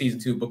do a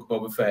season 2 Book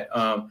of Boba Fett.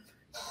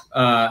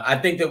 I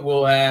think that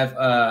we'll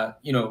have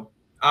you know,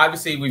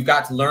 obviously we've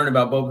got to learn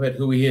about Boba Fett,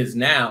 who he is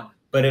now.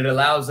 but it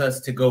allows us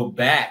to go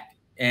back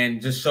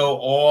and just show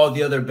all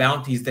the other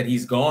bounties that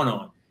he's gone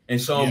on and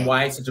show him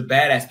why he's such a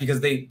badass, because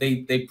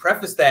they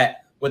preface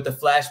that with the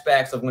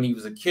flashbacks of when he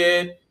was a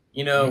kid,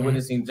 you know,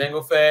 witnessing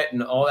Jango Fett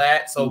and all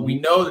that. So we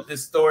know that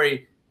this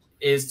story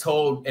is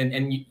told,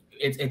 and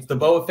it's the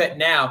Boba Fett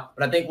now,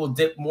 but I think we'll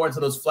dip more into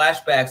those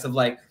flashbacks of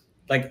like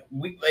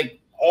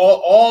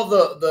all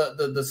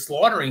the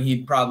slaughtering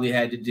he probably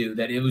had to do,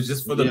 that it was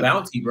just for the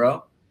bounty,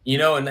 bro. You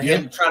know, and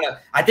him trying to,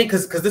 I think,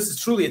 because this is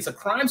truly, it's a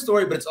crime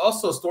story, but it's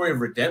also a story of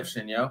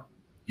redemption, yo.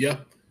 Yeah.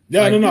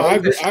 Yeah, like, no, I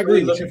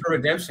agree. Looking for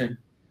redemption.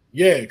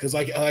 Yeah, because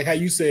like how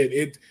you said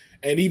it,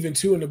 and even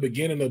too in the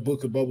beginning of the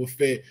Book of Boba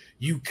Fett,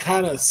 you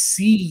kind of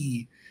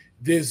see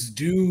this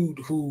dude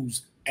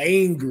who's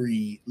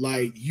angry,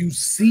 like you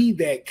see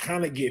that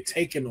kind of get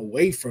taken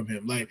away from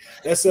him, like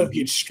that stuff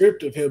gets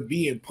stripped of him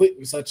being put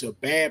in such a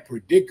bad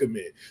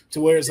predicament,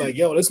 to where it's like,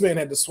 yo, this man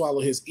had to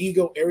swallow his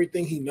ego,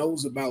 everything he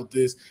knows about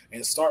this,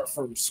 and start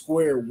from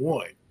square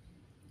one.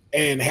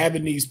 And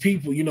having these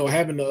people, you know,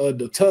 having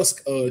the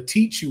Tusk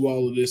teach you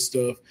all of this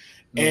stuff,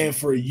 and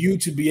for you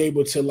to be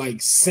able to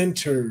like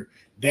center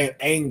that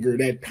anger,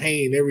 that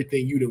pain,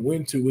 everything you done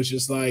went to, it's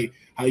just like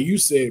how you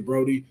said,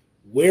 Broady,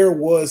 where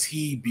was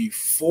he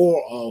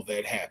before all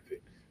that happened?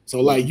 So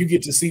like you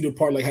get to see the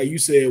part, like how you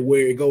said,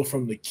 where it goes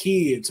from the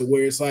kid to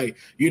where it's like,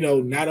 you know,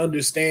 not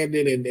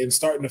understanding and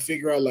starting to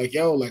figure out like,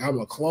 yo, like I'm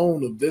a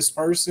clone of this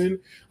person,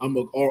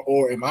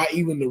 or am I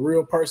even the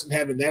real person,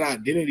 having that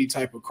identity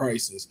type of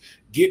crisis,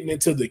 getting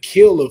into the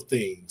kill of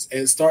things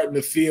and starting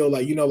to feel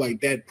like, you know,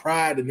 like that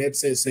pride in that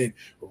sense, and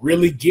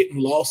really getting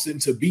lost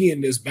into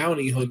being this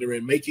bounty hunter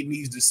and making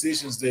these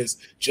decisions that's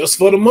just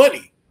for the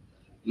money.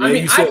 Yeah, I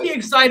mean, I'd be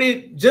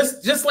excited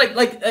just like,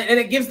 and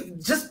it gives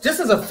just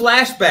as a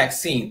flashback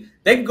scene.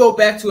 They can go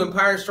back to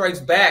Empire Strikes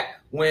Back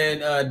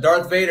when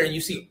Darth Vader, and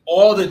you see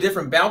all the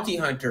different bounty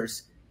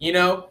hunters, you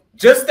know,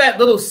 just that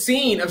little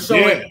scene of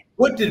showing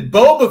what did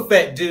Boba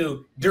Fett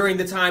do during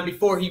the time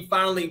before he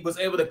finally was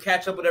able to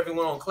catch up with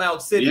everyone on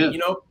Cloud City, you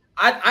know.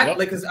 Like,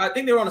 because I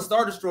think they were on a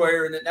Star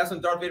Destroyer, and that's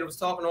when Darth Vader was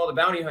talking to all the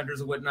bounty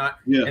hunters and whatnot.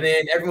 Yeah. And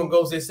then everyone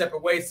goes their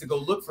separate ways to go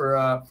look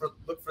for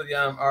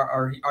the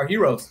our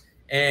heroes.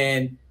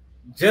 And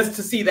just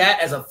to see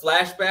that as a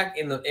flashback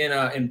in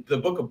the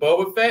Book of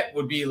Boba Fett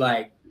would be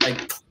like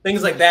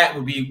things like that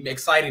would be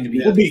exciting to me.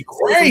 It would be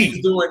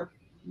great.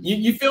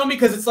 You feel me?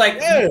 Because it's like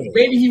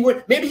maybe he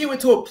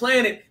went to a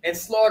planet and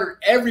slaughtered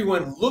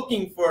everyone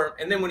looking for him,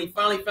 and then when he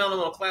finally found them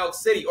on Cloud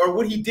City, or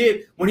what he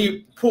did when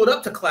he pulled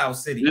up to Cloud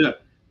City. Yeah.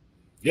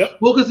 Yep.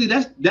 Well, because see,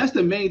 that's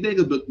the main thing.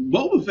 But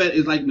Boba Fett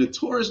is like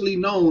notoriously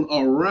known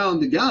around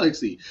the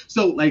galaxy.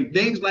 So like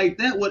things like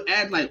that would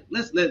add like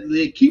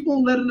they keep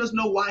on letting us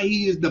know why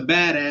he is the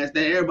badass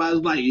that everybody's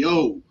like,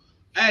 yo,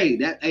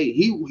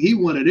 he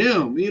one of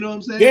them. You know what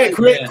I'm saying? Yeah,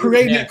 like,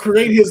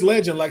 create his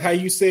legend, like how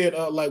you said,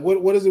 like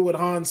what is it with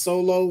Han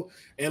Solo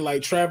and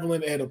like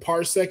traveling at a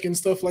parsec and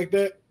stuff like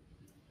that?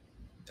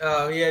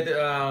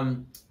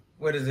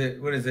 What is it?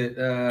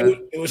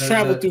 It was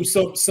traveled through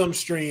some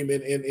stream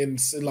in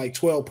like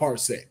 12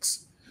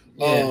 parsecs.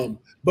 Yeah.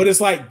 But it's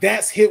like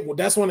that's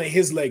one of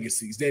his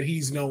legacies that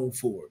he's known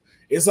for.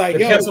 It's like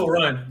the Kessel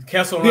Run.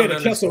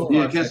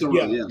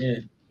 Yeah.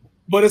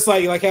 But it's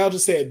like Al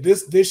just said,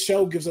 this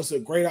show gives us a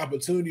great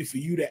opportunity for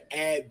you to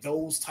add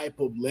those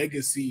type of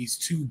legacies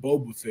to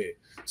Boba Fett.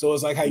 So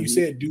it's like how you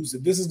said, Deuce,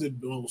 this is the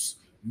most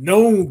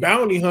known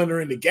bounty hunter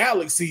in the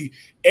galaxy.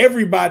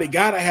 Everybody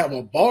gotta have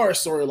a bar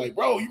story. Like,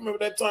 bro, you remember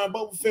that time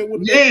Boba Fett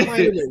went to that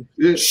plane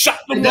and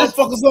shot the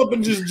motherfuckers up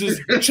and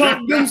just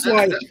chunked Deuce?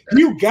 Like,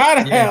 you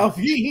gotta have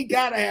he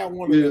gotta have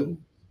one of them.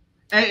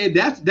 And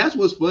that's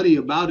what's funny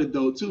about it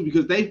though too,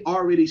 because they've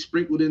already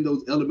sprinkled in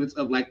those elements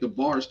of like the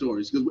bar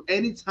stories. Because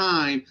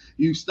anytime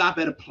you stop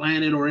at a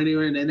planet or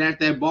anywhere, and then at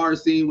that bar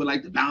scene with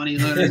like the bounty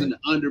hunters and the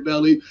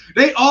underbelly,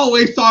 they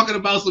always talking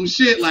about some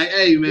shit like,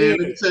 "Hey man, let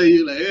me tell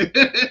you." Like,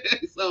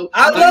 so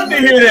I love to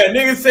hear that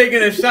niggas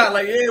taking a shot.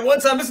 Like, one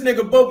time this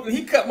nigga Boba,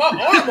 he cut my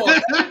arm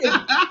off.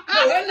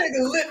 That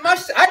nigga lit my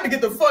shit. I had to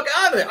get the fuck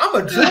out of it. I'm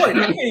a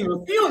droid. I can't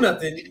even feel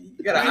nothing.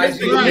 You got an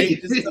IG. Right.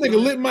 This nigga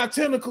lit my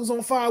tentacles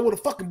on fire with a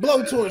fucking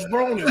blowtorch,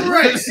 bro.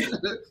 Right.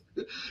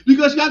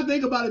 Because you got to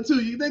think about it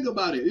too. You think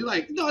about it. You're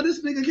like, no,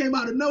 this nigga came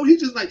out of nowhere. He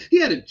just like, he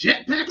had a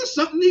jetpack or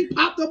something. He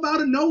popped up out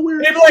of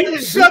nowhere. They're like,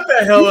 shut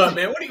the hell up,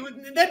 man.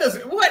 That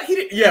doesn't, what? He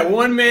did, yeah,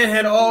 one man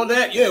had all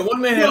that. Yeah,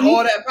 one man had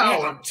all that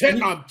power.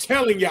 I'm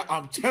telling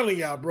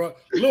y'all, bro.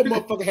 Little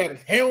motherfucker had a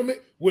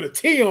helmet with a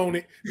T on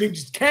it. He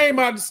just came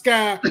out of the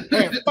sky,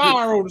 had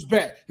fire on his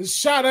back. He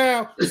shot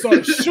out,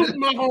 started shooting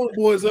my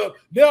homeboys up.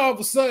 Then all of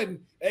a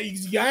sudden, I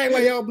ain't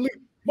like y'all believe.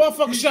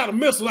 Motherfucker shot a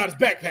missile out his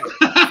backpack.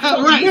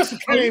 Right. Missile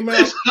came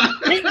out,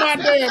 hit my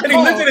damn car. And he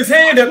lifted his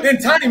hand up, then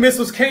tiny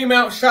missiles came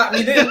out, shot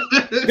me. Then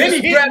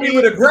he grabbed me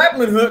with a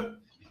grappling hook.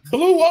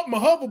 Blew up my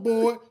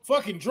hoverboard.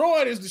 Fucking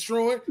droid is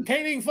destroyed.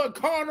 Can't even fucking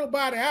call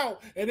nobody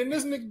out. And then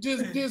this nigga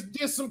just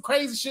did some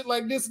crazy shit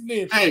like this, and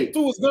then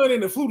threw his gun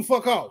in and flew the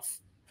fuck off.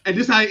 And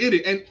this how he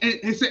did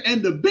it.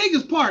 And the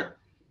biggest part,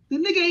 the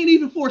nigga ain't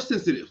even force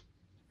sensitive.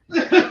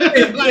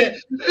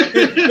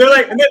 they're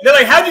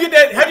like, how'd you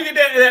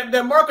get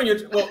that mark on your?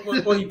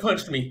 Well, he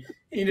punched me.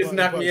 He just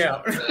knocked me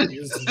out.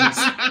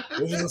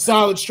 It was a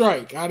solid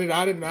strike. I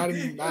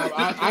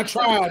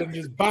tried and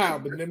just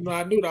bowed, but then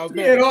I knew that I was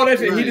there. Yeah, all that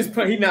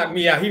shit. He knocked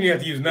me out. He didn't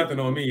have to use nothing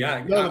on me.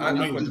 I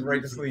went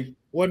right to sleep.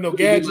 Wasn't no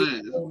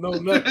gadget, no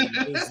nothing.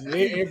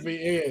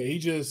 He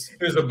just.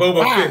 There's a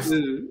Boba fist.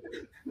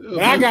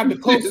 But I got the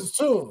closest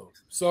to him,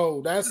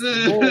 so that's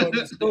the moral of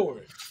the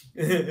story.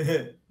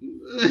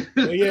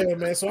 But yeah,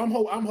 man. So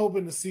I'm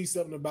hoping to see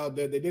something about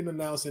that. They didn't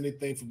announce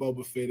anything for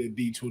Boba Fett at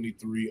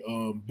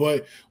D23.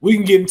 But we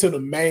can get into the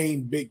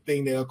main big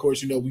thing that, of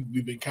course,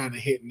 we've been kind of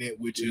hitting at,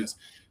 which is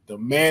the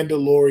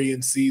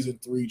Mandalorian season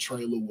 3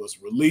 trailer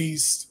was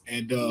released,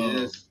 and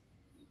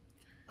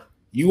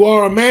you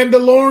are a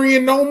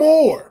Mandalorian no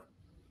more.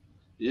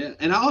 Yeah,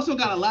 and I also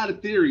got a lot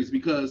of theories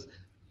because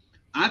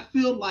I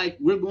feel like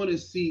we're going to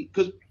see,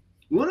 because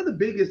one of the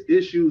biggest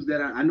issues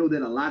that I know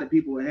that a lot of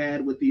people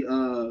had with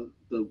the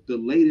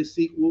latest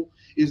sequel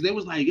is they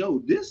was like, yo,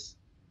 this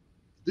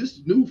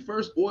new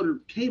First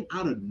Order came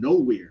out of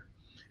nowhere.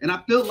 And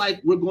I feel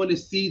like we're going to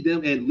see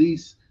them at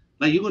least,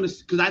 like, you're going to,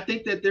 because I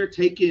think that they're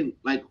taking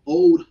like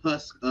old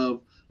husk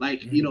of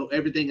like,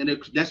 everything.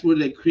 And that's where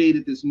they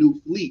created this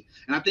new fleet.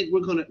 And I think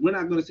we're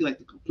not going to see like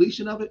the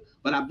completion of it,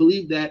 but I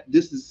believe that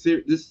this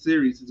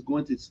series is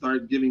going to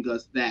start giving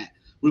us that.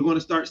 We're going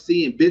to start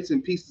seeing bits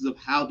and pieces of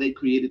how they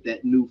created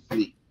that new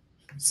fleet.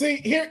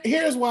 See,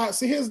 here's why.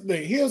 See, here's the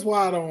thing. Here's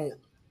why I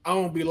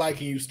don't be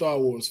liking you Star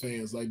Wars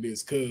fans like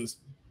this, because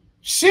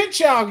shit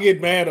y'all get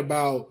mad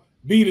about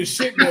be the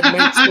shit that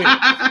makes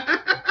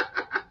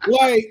sense.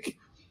 Like,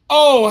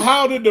 oh,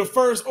 how did the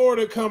First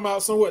Order come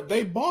out? So what?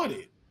 They bought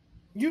it.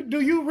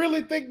 Do you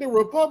really think the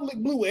Republic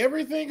blew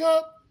everything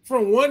up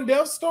from one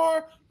Death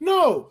Star?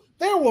 No,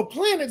 there were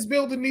planets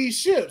building these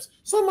ships.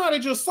 Somebody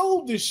just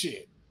sold this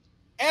shit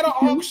at an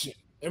auction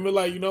and be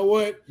like, you know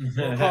what? I'm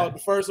gonna call it the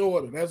First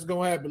Order. That's what's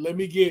gonna happen. Let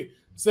me get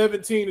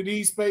 17 of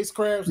these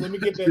spacecrafts. Let me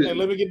get that.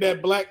 Let me get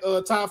that black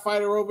TIE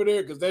fighter over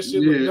there because that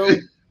shit look dope.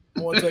 I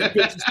want to take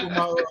pictures for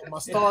my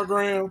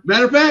Stargram.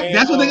 Matter of fact,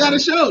 that's what they got to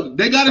show.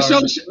 They got to show.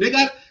 They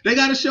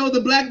got to show the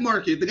black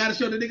market. They got to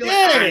show the nigga.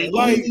 Yeah,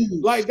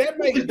 like that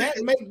make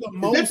the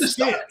most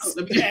sense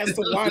as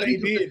to why they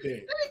did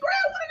that.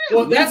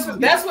 Well,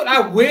 that's what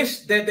I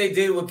wish that they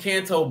did with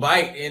Canto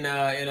Bight in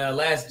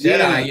Last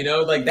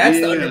Jedi. Like that's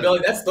the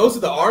underbelly. Those are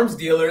the arms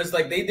dealers.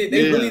 Like they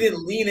really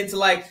didn't lean into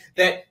like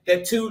that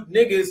two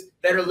niggas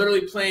that are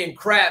literally playing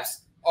craps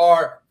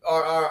are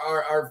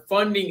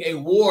funding a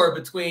war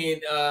between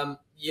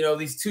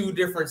these two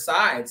different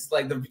sides,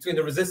 like between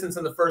the Resistance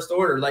and the First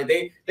Order. Like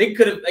they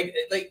could have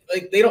like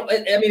they don't.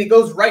 I mean, it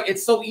goes right.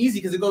 It's so easy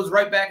because it goes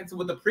right back into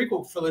what the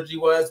prequel trilogy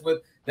was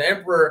with the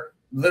Emperor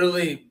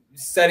literally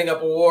setting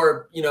up a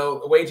war,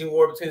 waging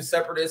war between the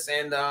Separatists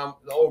and the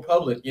Old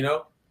Republic.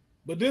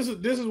 But this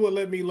is what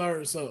let me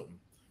learn something.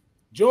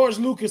 George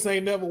Lucas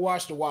ain't never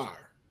watched The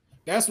Wire.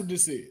 That's what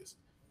this is.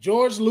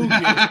 George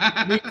Lucas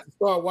needs to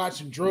start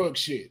watching drug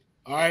shit.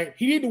 All right,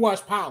 he need to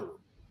watch Power.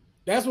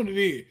 That's what it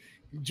is.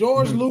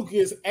 George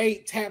Lucas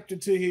ain't tapped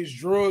into his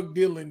drug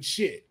dealing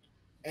shit,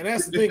 and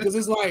that's the thing. Because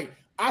it's like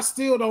I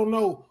still don't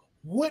know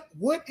what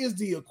is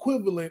the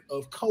equivalent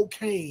of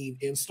cocaine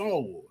in Star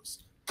Wars.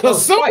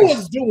 Because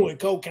someone's doing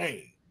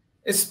cocaine.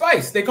 It's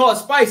spice. They call it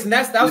spice, and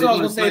that's what I was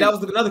gonna say. That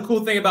was another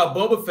cool thing about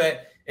Boba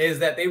Fett. Is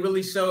that they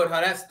really showed how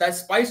that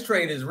spice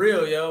trade is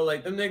real, yo.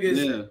 Like them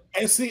niggas. Yeah.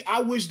 And see,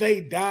 I wish they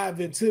dive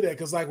into that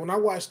because, like, when I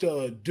watched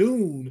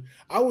Dune,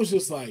 I was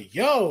just like,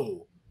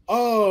 yo, I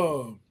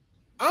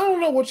don't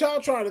know what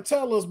y'all trying to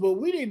tell us, but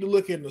we need to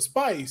look into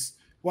spice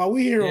while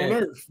we here on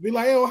Earth. Be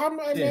like, yo, how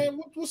much, man?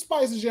 What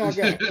spices y'all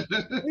got?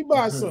 We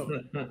buy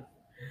some.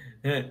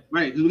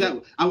 Right,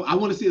 I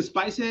want to see a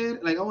spice head.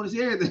 Like I want to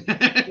see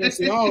everything.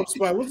 See all the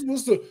spice.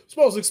 What's the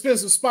most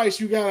expensive spice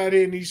you got out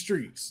there in these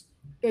streets?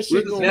 That's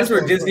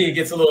where Disney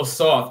gets a little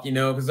soft,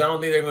 because I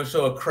don't think they're going to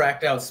show a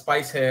cracked out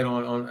spice head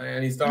on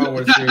any Star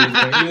Wars series.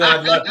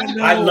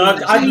 I'd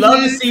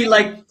love to see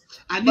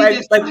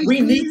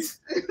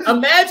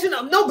imagine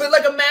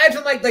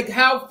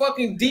how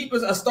fucking deep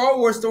a Star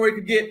Wars story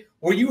could get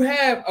where you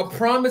have a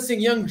promising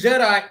young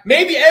Jedi,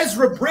 maybe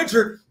Ezra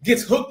Bridger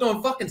gets hooked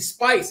on fucking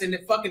spice and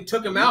it fucking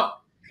took him out.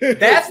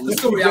 That's the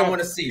story I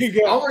want to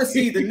see. I want to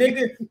see the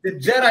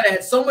Jedi that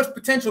had so much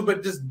potential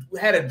but just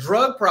had a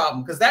drug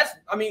problem. Because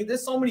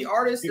there's so many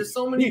artists, there's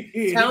so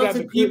many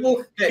talented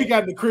people. He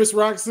got the Chris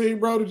Rock scene,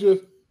 bro, to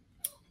just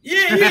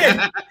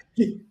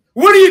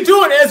What are you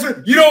doing,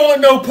 Ezra? You don't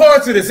want no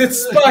parts of this. It's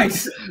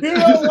spice. Get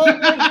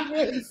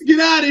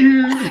out of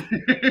here.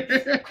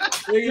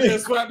 They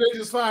just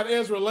find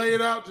Ezra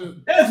laying out.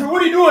 Ezra,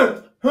 what are you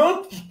doing?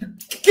 Huh?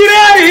 Get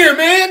out of here,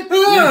 man.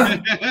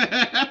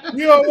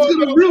 You don't want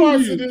no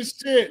parts of this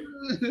shit.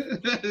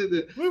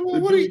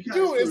 What are you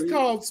doing? It's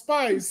called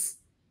spice.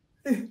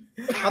 I think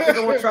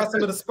I want to try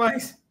some of the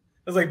spice.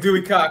 It's like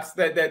Dewey Cox,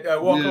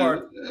 that walk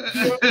hard.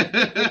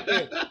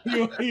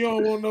 You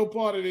don't want no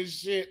part of this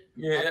shit.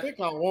 Yeah. I think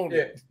I want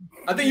it.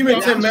 I think you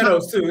meant Tim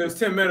Meadows too. There's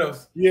Tim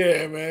Meadows.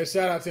 Yeah, man.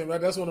 Shout out to him.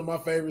 That's one of my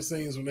favorite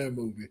scenes from that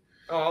movie.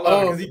 Oh,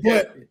 I love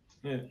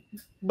it.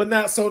 But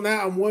now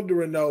I'm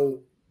wondering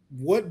though,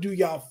 what do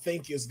y'all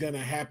think is gonna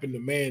happen to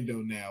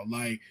Mando now?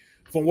 Like,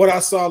 from what I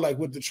saw, like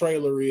what the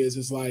trailer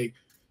is like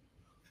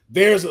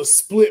there's a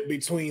split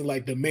between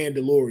like the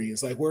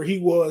Mandalorians, like where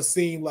he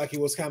seemed like it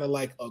was kind of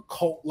like a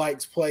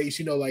cult-like place,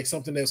 you know, like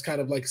something that's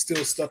kind of like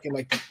still stuck in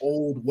like the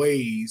old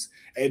ways.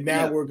 And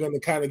now we're going to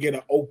kind of get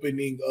an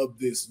opening of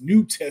this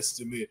New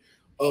Testament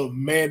of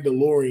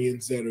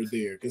Mandalorians that are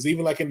there. Because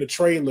even like in the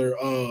trailer,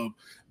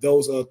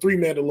 those 3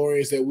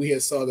 Mandalorians that we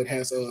had saw that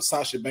has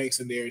Sasha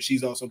Banks in there, and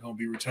she's also going to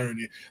be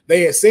returning.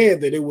 They had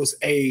said that it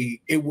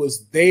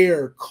was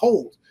their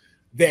cult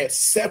that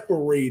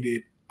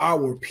separated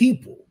our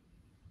people.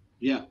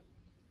 Yeah.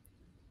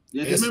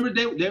 Because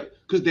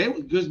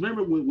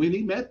remember when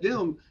he met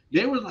them,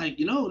 they were like,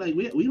 you know, like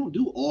we don't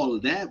do all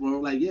of that. We're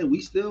like, yeah,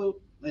 we still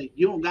like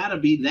you don't gotta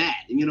be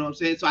that. You know what I'm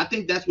saying? So I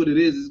think that's what it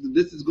is.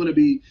 This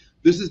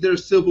is their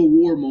Civil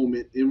War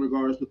moment in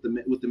regards with the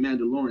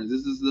Mandalorians.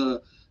 This is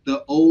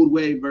the old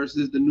way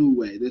versus the new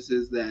way. This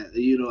is that,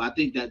 you know, I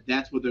think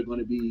that's what they're going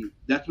to be.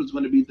 That's what's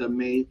going to be the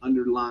main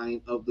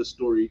underline of the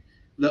story,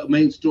 the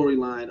main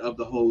storyline of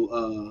the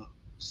whole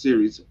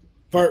series.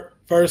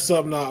 First,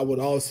 something I would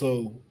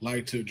also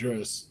like to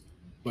address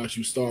about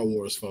you Star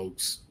Wars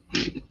folks.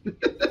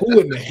 Who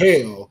in the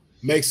hell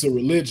makes a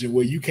religion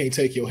where you can't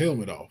take your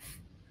helmet off?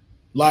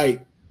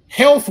 Like,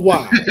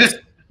 health-wise,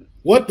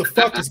 what the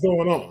fuck is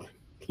going on?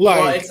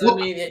 Like,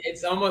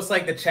 it's almost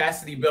like the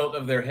chastity belt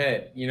of their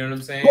head. You know what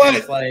I'm saying?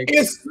 But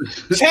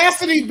it's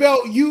chastity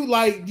belt.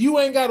 You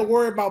ain't got to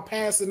worry about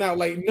passing out.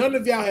 Like, none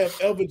of y'all have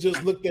ever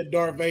just looked at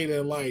Darth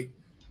Vader and like,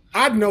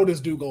 I know this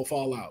dude gonna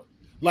fall out.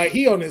 Like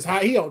he on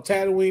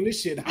Tatooine, this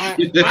shit high.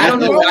 I don't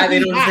know why they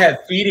don't just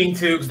have feeding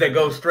tubes that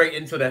go straight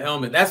into the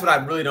helmet. That's what I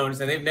really don't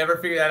understand. They've never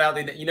figured that out.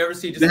 You never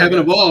see just they haven't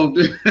evolved.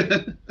 They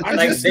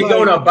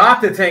go in a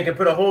Bacta tank and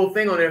put a whole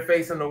thing on their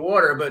face in the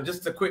water, but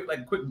just a quick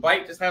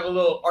bite, just have a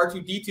little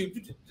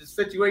R2D2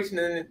 situation,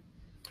 and then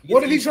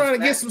what if he trying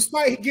to get some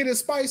spice? Get his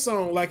spice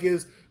on? Like,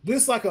 is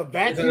this like a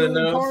vacuum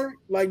part?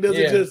 Like, does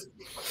it just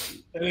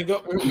and then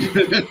go?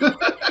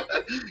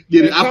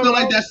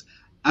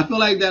 I feel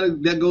like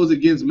that goes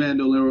against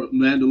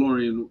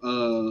Mandalorian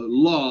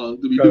law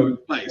to be doing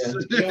spice.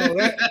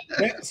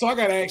 Yeah. So I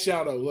gotta ask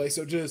y'all though, like,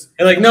 so just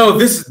like, no,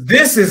 this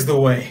is the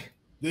way.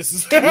 This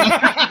is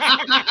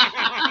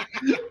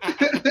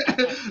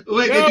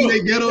wait.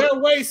 They're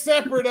way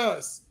separate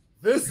us.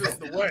 This is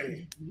the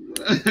way.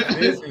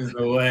 This is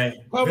the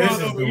way. Come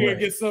on over here and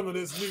get some of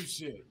this new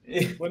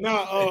shit. But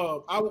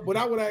now, I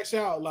would ask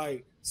y'all,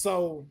 like,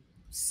 so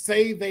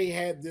say they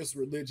had this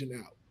religion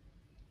out,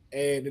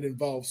 and it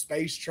involves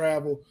space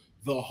travel,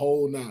 the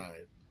whole 9.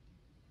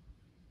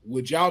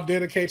 Would y'all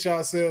dedicate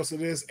yourselves to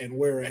this and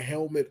wear a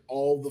helmet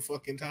all the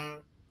fucking time?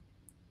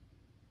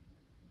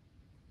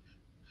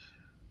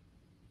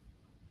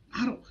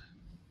 I don't.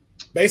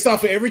 Based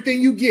off of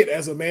everything you get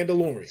as a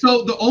Mandalorian.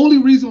 So the only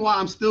reason why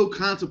I'm still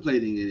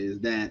contemplating it is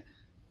that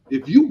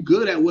if you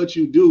good at what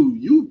you do,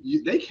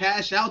 they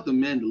cash out the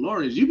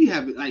Mandalorians. You be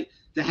having like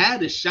to have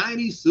the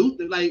shiny suit,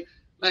 like.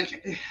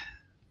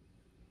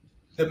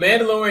 The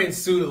Mandalorian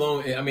suit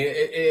alone, I mean,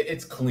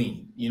 it's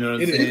clean. You know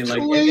what I'm saying? Like,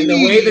 clean. And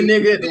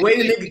the way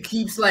the nigga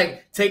keeps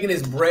like taking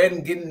his bread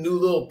and getting new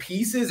little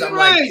pieces. I'm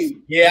like,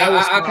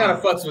 yeah, I kind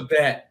of fucks with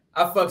that.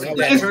 I fucks with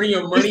that. Turning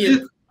your money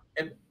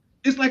and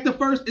it's like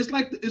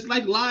it's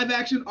like live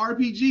action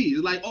RPG.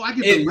 It's like, oh, I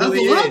get to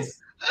level up.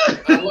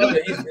 I love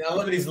it. I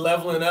love it. He's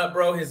leveling up,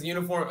 bro. His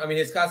uniform, I mean,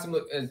 his costume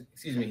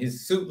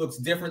his suit looks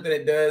different than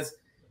it does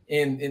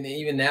in the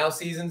even now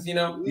seasons, you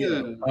know. Yeah.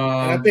 And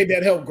I think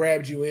that helped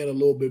grab you in a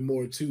little bit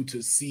more too,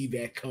 to see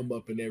that come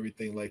up and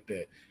everything like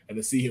that, and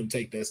to see him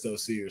take that stuff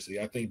seriously.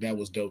 I think that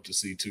was dope to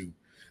see too.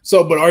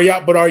 So, but are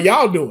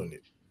y'all doing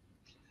it?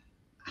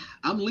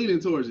 I'm leaning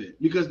towards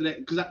it because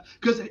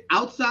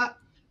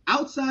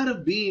outside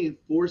of being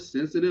force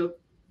sensitive,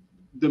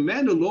 the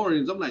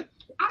Mandalorians, I'm like,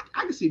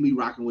 I can see me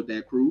rocking with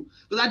that crew,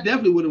 because I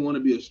definitely wouldn't want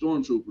to be a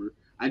stormtrooper.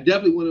 I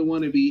definitely wouldn't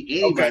want to be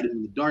anybody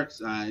in the dark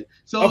side.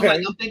 So I'm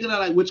thinking of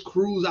like which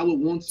crews I would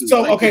want to.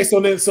 So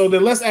so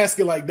then let's ask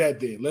it like that.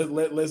 Then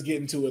let's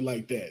get into it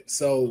like that.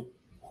 So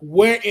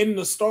where in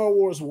the Star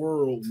Wars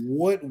world,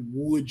 what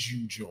would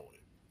you join?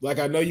 Like,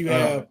 I know you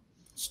have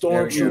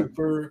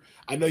Stormtrooper.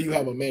 I know you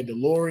have a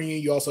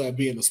Mandalorian. You also have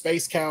being a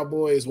space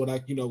cowboy, is what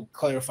I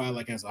clarify,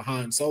 like as a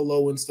Han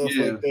Solo and stuff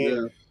like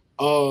that.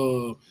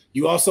 Yeah.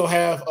 You also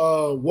have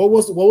what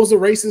was the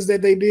races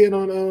that they did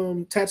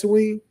on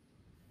Tatooine?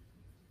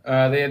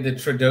 They had the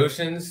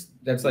Tradoshans.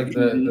 That's like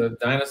the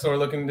dinosaur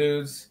looking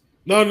dudes.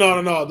 No.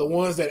 The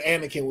ones that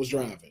Anakin was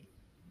driving.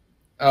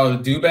 Oh,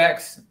 the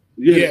Dewbacks?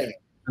 Yeah.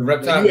 The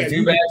reptile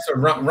Dewbacks,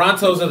 or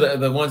Rontos are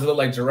the ones that look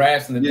like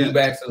giraffes, and the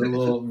Dewbacks are the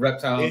little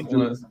reptile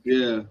ones.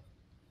 Yeah.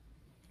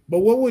 But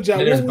what would y'all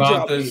be?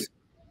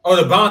 Oh,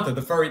 the Bantha,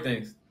 the furry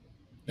things.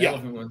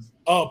 Yeah.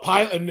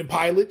 Pilot and the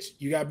pilots.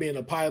 You got being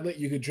a pilot.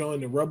 You could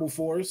join the rebel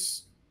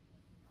force.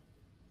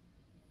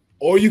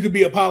 Or you could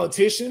be a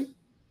politician.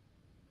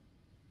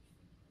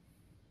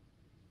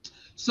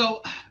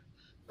 So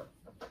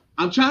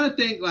I'm trying to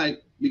think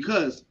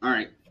because all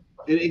right,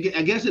 and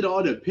I guess it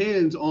all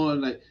depends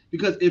on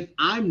because if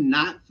I'm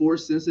not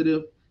force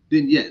sensitive,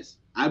 then yes,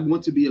 I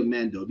want to be a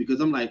Mando because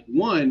I'm like,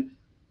 one,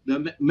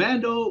 the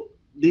Mando,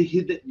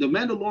 the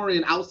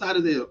Mandalorian outside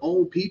of their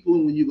own people,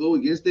 and when you go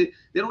against it,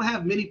 they don't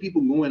have many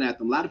people going at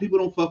them. A lot of people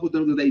don't fuck with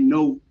them because they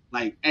know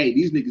hey,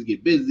 these niggas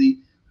get busy.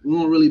 We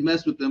don't really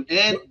mess with them,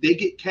 and they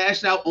get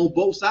cashed out on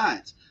both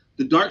sides.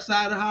 The dark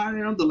side of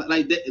hiring them,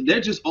 they're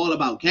just all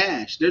about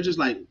cash. They're just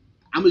like,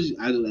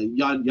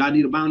 y'all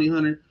need a bounty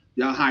hunter,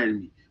 y'all hire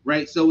me,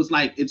 right? So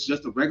it's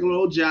just a regular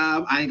old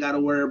job. I ain't gotta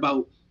worry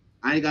about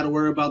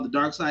the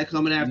dark side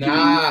coming after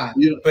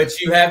me. You know? But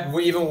you have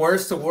even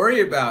worse to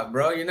worry about,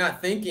 bro. You're not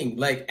thinking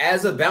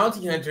as a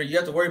bounty hunter, you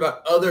have to worry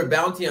about other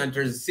bounty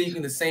hunters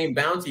seeking the same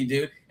bounty,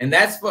 dude. And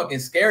that's fucking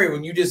scary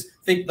when you just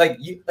think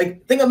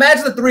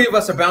imagine the three of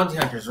us are bounty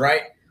hunters,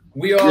 right?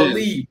 We all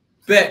leave,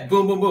 bet,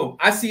 boom, boom, boom.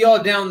 I see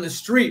y'all down the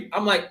street.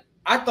 I'm like,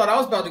 I thought I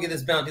was about to get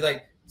this bounty.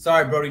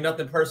 Sorry, Broady,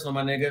 nothing personal,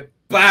 my nigga.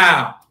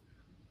 Bow.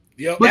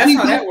 Yep. That's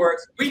how that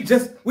works.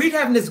 We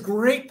having this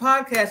great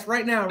podcast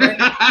right now, right?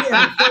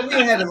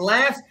 We're having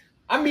laughs.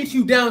 I meet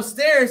you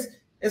downstairs.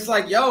 It's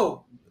like,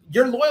 yo,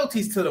 your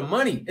loyalty's to the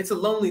money. It's a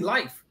lonely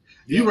life.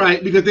 You're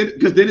right, because then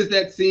it's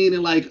that scene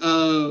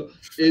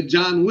in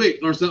John Wick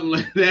or something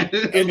like that.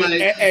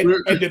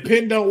 And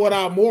depending on what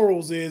our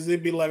morals is,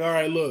 it'd be like, all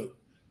right, look,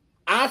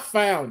 I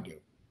found him.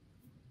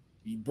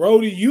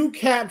 Broady, you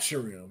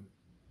capture him.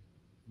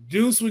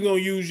 Deuce, we're gonna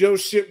use your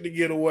ship to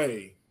get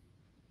away.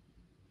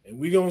 And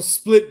we're gonna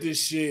split this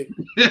shit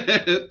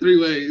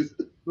 3 ways.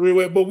 3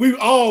 ways. But we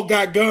all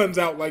got guns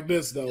out like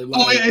this though.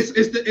 It's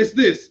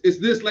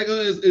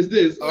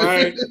this. All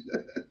right.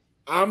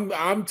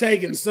 I'm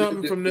taking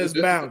something from this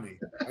bounty.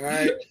 All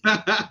right.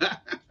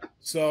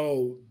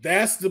 So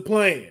that's the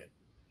plan.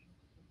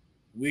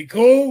 We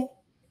cool?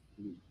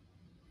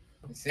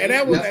 And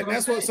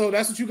that's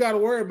what you got to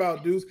worry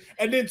about, dudes.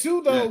 And then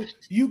too, though,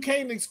 you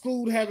can't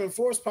exclude having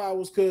force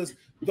powers because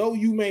though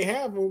you may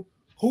have them,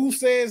 who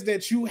says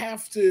that you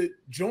have to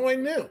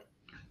join them?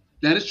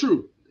 That is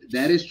true.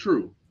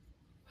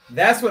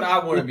 That's what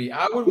I want to be.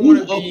 I would want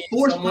to be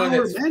force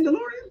powered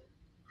Mandalorian.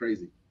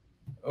 Crazy.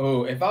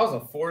 Oh, if I was a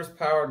force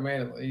powered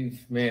man,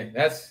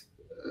 that's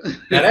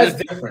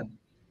different.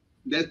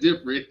 That's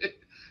different.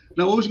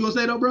 Now, what was you gonna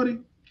say though,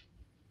 Broady?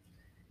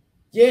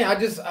 Yeah,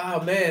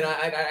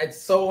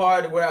 it's so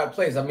hard to wear out of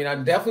place. I mean,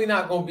 I'm definitely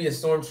not going to be a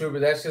stormtrooper.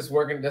 That's just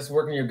working. That's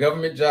working your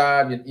government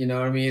job. You know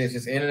what I mean? It's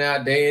just in and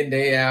out, day in,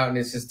 day out, and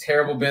it's just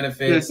terrible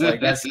benefits.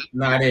 That's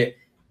not it.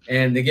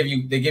 And they give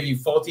you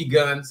faulty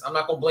guns. I'm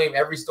not going to blame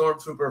every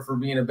stormtrooper for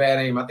being a bad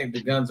aim. I think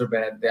the guns are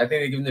bad. I think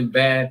they're giving them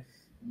bad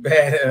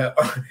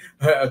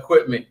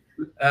equipment.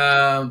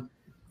 I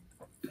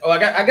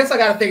guess I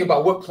got to think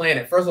about what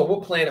planet. First of all,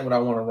 what planet would I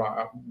want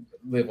to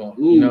live on?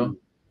 Ooh. You know.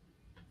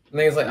 And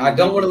it's like, I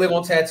don't want to live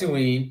on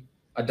Tatooine.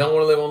 I don't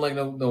want to live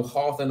on no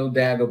Hoth and no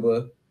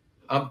Dagobah.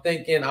 I'm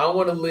thinking I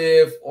want to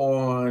live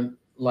on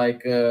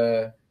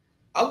I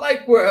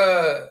like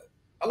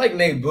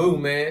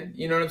Naboo, man.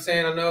 You know what I'm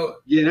saying? I know.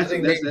 Yeah, I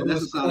think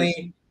Naboo's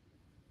clean.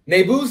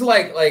 Naboo's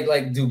like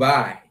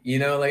Dubai. You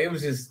know, it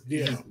was just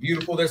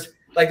beautiful. There's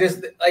I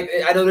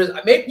know there's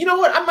maybe you know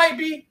what I might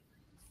be.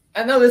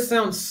 I know this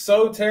sounds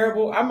so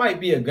terrible. I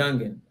might be a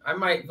Gungan. I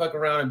might fuck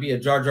around and be a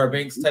Jar Jar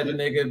Binks type of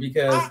nigga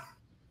because.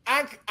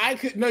 I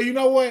could no, you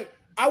know what?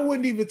 I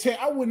wouldn't even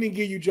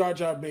give you Jar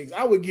Jar Binks.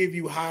 I would give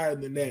you higher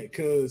than that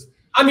because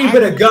but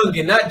a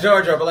Gungan, not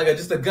Jar Jar, but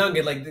just a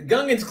Gungan. The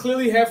Gungans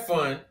clearly have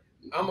fun.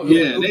 I'm a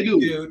they do.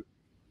 Dude.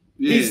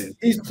 Yeah.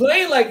 He's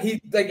playing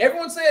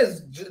everyone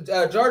says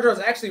Jar Jar is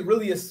actually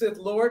really a Sith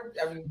Lord.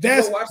 I mean,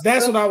 that's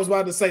what I was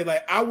about to say.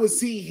 I would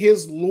see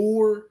his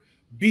lore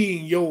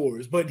being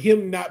yours, but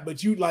him not.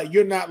 But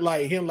you're not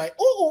like him.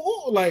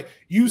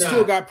 You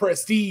still got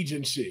prestige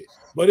and shit.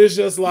 But it's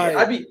just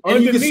and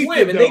you can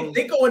swim, and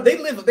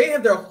they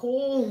have their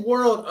whole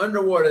world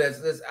underwater.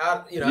 That's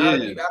out,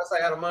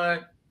 outside, out of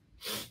mind.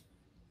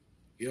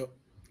 Yep,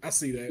 I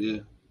see that. Yeah.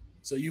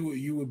 So you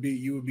would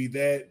be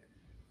that.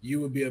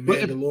 You would be a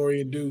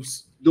Mandalorian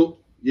Deuce.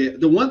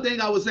 The one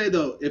thing I would say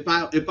though, if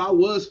I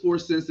was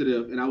force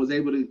sensitive and I was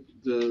able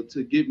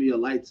to give me a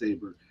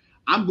lightsaber,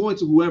 I'm going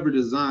to whoever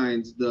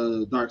designs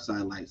the dark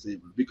side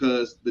lightsaber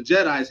because the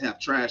Jedis have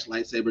trash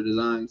lightsaber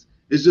designs.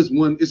 It's just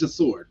one. It's a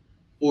sword.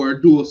 Or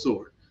a dual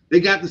sword. They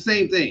got the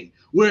same thing.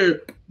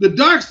 Where the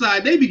dark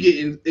side, they be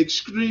getting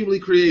extremely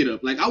creative.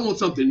 I want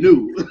something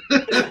new.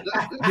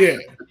 Yeah.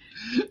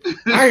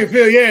 I can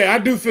feel, I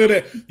do feel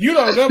that. You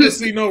don't ever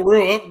see no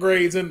real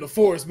upgrades in the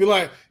Force. Be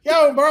like,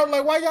 yo, bro,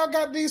 why y'all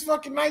got these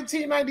fucking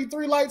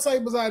 1993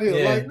 lightsabers out here?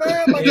 Yeah.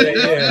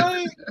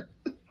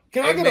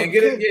 Can I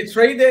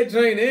trade that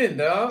joint in,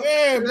 dog?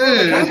 Yeah,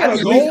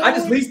 bro. I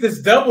just leased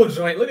this double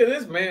joint. Look at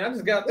this, man. I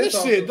just got this.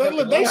 This shit,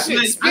 look, that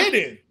shit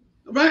spinning.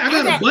 Right,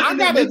 I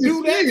gotta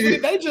do that.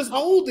 They just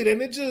hold it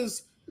and it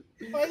just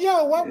like,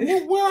 yo,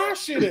 where our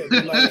shit at?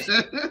 Like,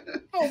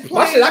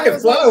 my shit, I can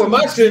fly with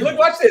my shit. Look,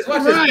 watch this.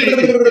 Watch this. Look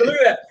at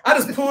that. I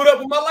just pulled up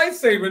with my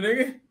lightsaber,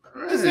 nigga.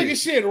 Right. This nigga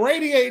shit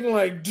radiating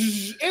like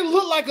it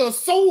looked like a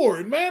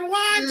sword, man.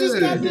 Why I just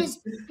got this?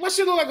 My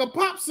shit look like a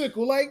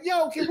popsicle. Like,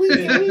 yo, can we?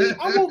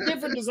 I want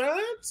different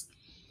designs.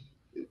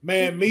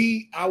 Man,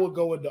 I would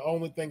go with the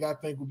only thing I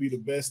think would be the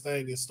best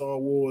thing in Star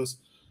Wars,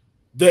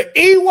 the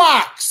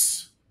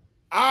Ewoks.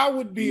 I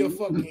would be a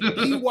fucking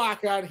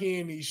Ewok out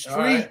here in these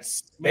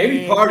streets. Right. They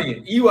be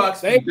partying.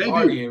 Ewoks be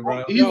partying,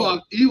 bro.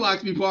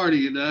 Ewoks be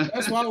partying.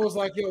 That's why I was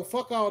like, yo,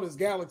 fuck all this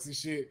galaxy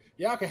shit.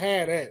 Y'all can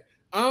have that.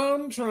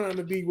 I'm trying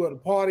to be where the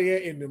party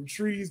at in them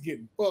trees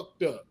getting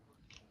fucked up.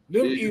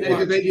 Them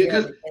Ewoks,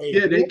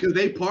 because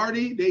they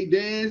party, they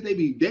dance, they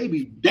be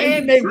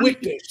and they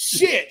with the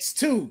shits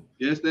too.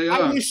 Yes, they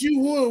are. I wish you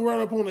would run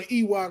up on an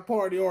Ewok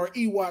party or an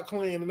Ewok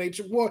clan and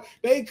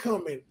they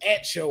coming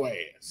at your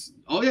ass.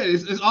 Oh yeah,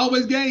 it's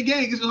always gang.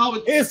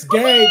 It's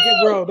gang,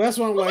 bro. That's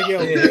why I'm like,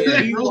 yo,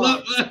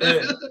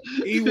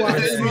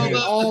 Ewoks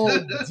all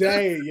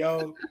day,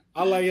 yo.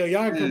 I like, yo,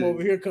 y'all come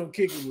over here, come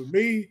kick it with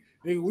me.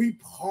 Nigga, we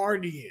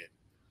partying.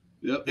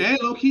 Yep. And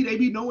low key, they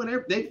be knowing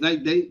everything.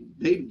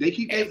 They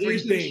keep their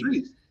ears in the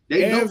streets.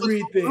 They know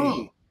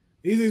everything.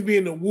 These niggas be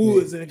in the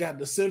woods and got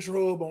the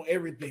central hub on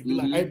everything. Be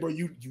like, hey, bro,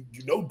 you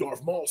know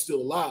Darth Maul's still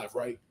alive,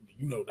 right?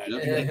 You know that. You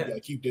gotta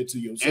keep that to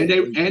yourself.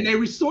 And they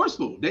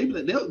resourceful. They'll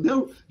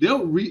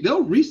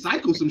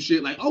recycle some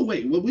shit. Like, oh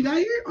wait, what we got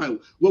here? All right,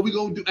 what we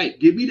gonna do? Hey,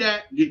 give me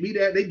that.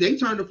 They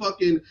turn the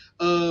fucking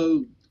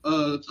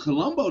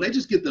Columbo. They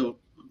just get the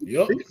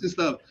bricks and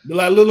stuff. They're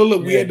like,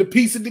 look, we had to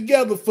piece it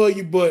together for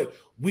you, but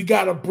we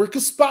got a brick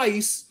of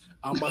spice.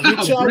 I'm gonna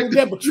hit y'all with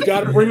that, but you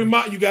gotta bring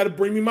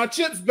me my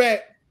chips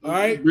back. All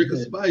right, brick of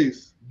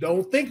spice.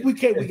 Don't think we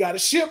can't. We got a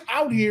ship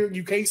out here.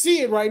 You can't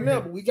see it right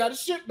now, but we got a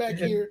ship back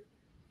here.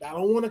 I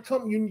don't want to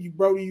come, you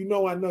Brody. You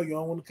know I know you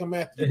don't want to come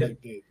after you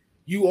like that.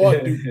 You are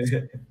dudes.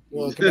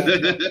 Want to come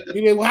after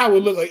you? Know how it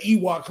look like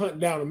Ewok hunting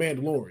down a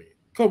Mandalorian?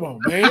 Come on,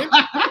 man.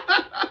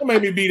 Don't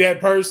make me be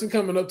that person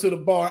coming up to the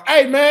bar.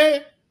 Hey,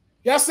 man,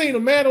 y'all seen a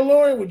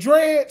Mandalorian with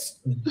dreads?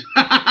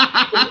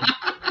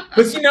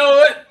 But you know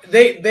what?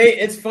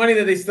 It's funny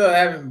that they still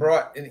haven't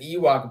brought an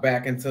Ewok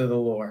back into the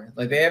lore.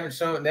 Like they haven't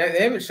shown any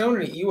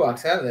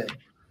Ewoks, have they?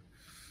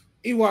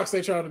 Ewoks,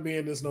 they trying to be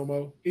in this no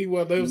more. They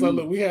was like,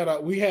 look, we had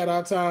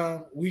our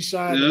time. We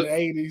shined in the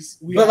 80s.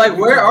 But like,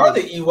 where are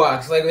the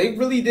Ewoks? Like they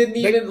really didn't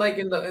even like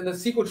in the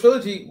sequel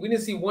trilogy. We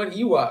didn't see one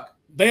Ewok.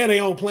 They had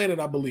their own planet,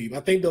 I believe. I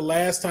think the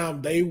last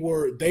time they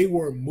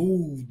were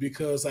moved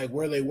because like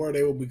where they were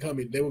going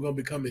to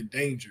become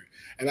endangered.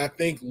 And I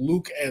think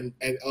Luke and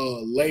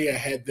Leia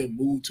had them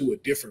moved to a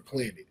different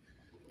planet.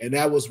 And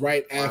that was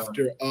right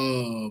after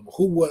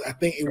I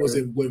think it was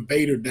when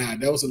Vader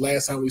died. That was the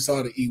last time we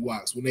saw the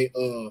Ewoks when they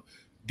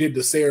did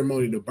the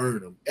ceremony to burn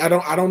them. I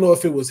don't know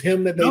if it was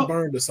him that they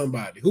burned or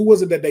somebody. Who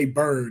was it that they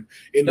burned?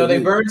 They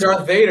burned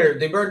Darth Vader.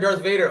 They burned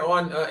Darth Vader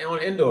on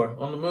Endor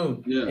on the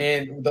moon. Yeah.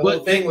 And the whole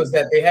thing was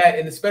that they had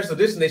in the special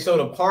edition they showed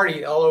a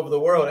party all over the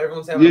world.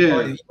 Everyone's having a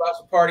party. The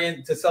Ewoks were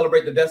partying to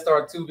celebrate the Death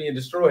Star 2 being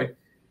destroyed.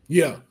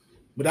 Yeah,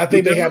 but I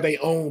think they have their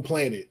own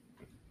planet.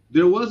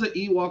 There was an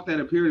Ewok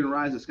that appeared in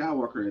Rise of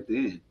Skywalker at the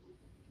end.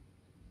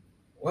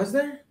 Was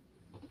there?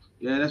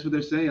 Yeah, that's what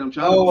they're saying. I'm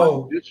trying to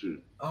find the picture.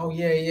 Oh,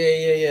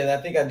 yeah.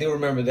 I think I do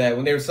remember that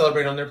when they were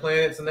celebrating on their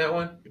planets in that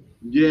one.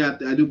 Yeah,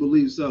 I do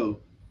believe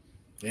so.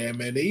 Yeah,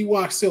 man, the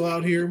Ewoks still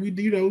out here. We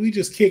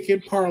just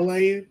kicking,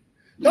 parlaying.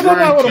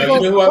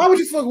 Why would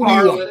you fuck with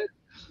Ewoks?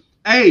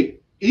 Hey,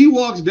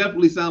 Ewoks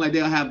definitely sound like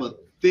they'll have a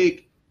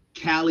thick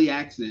Cali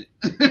accent.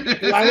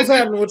 Like, what's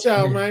happening with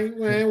y'all, man?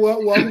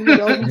 Welcome to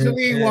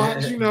the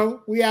Ewoks. You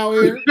know, we out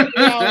here. You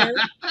know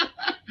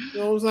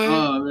what I'm saying?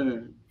 Oh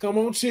man, come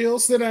on, chill,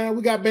 sit down.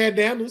 We got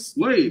bandanas.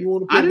 Wait,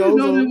 I didn't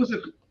know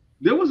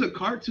there was a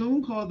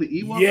cartoon called the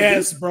Ewok.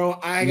 Yes, bro.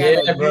 I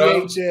got a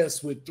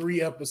VHS with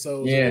 3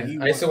 episodes. Yeah,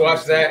 I used to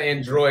watch that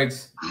and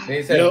Droids. They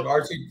used to have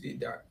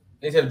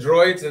They used to have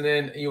Droids and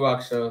then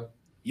Ewok show.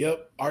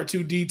 Yep,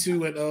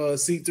 R2D2 and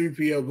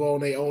C3PO go on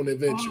their own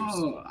adventures.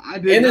 Oh,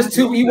 and there's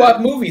 2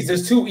 Ewok movies.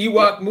 There's 2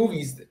 Ewok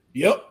movies.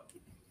 Yep.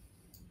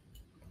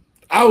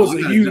 I was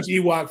a huge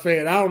Ewok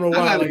fan. I don't know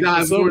why. Like,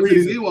 for some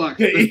reason, the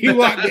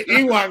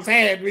Ewoks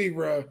had me,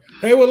 bro.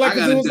 They were like,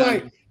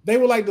 they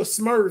were like the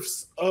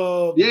Smurfs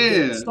of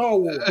Star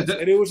Wars,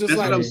 and it was just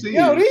like,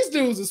 yo, these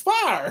dudes is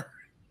fire.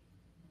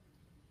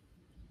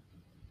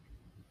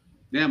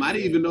 Damn, I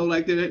didn't even know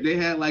like they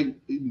had like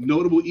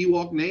notable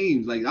Ewok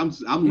names. Like I'm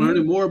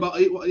learning more about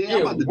Ewok. Yeah,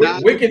 I'm about to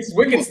die. Wicked's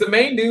the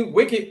main dude.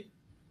 Wicked.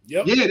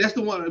 Yep. Yeah, that's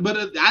the one.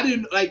 But I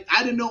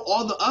didn't know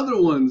all the other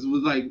ones.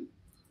 Was like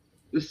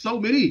there's so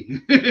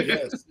many.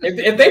 Yes.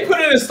 If they put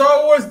it in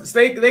Star Wars,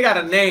 they got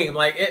a name.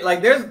 Like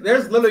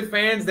there's literally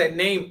fans that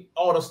name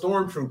all the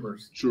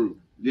stormtroopers. True.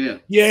 Yeah.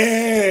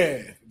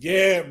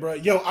 Yeah, bro.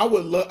 Yo,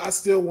 I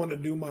still want to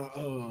do my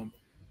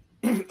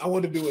I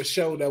wanted to do a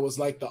show that was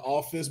like The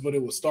Office, but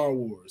it was Star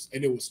Wars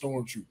and it was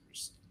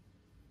stormtroopers.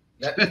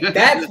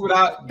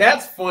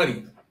 That's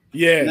funny.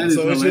 Yeah, that is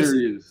so it's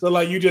hilarious. just so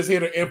like you just hear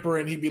the Emperor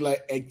and he'd be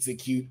like,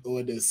 execute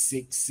order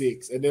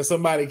 6-6, and then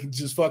somebody can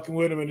just fucking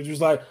with him and it's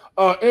just like,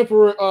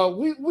 Emperor,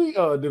 we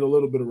did a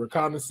little bit of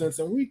reconnaissance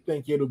and we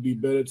think it'll be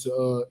better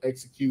to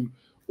execute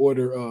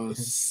order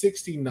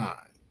 69.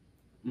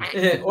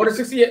 Order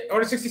 68,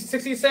 order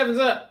 67 is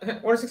up.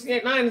 Order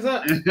 68-9 is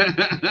up.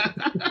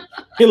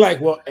 You're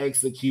like, well,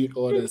 execute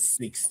order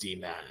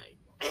 69.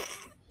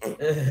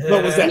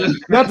 What was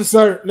that? Not the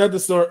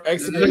sir.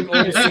 Execute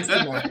order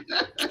 69.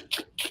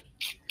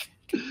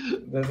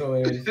 That's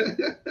hilarious.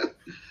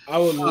 I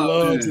would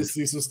love to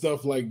see some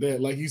stuff like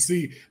that. Like you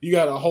see, you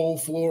got a whole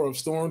floor of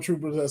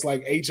stormtroopers that's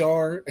like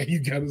HR, and you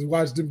got to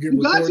watch them get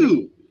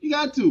recorded. You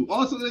got to.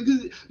 Also,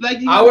 like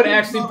I would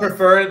actually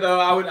prefer though.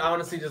 I would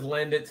honestly just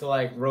lend it to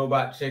like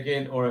Robot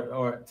Chicken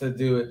or to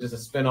do it just a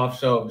spinoff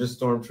show of just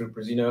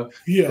stormtroopers. You know,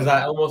 because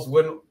I almost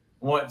wouldn't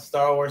want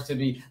Star Wars to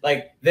be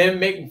like them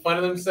making fun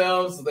of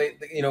themselves. They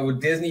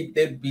with Disney,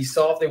 they'd be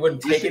soft. They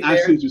wouldn't take it there. I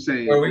see what you're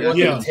saying. Or we want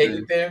them to take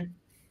it there.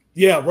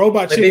 Yeah,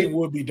 Robot Chicken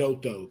would be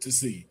dope though to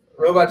see.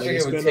 Robot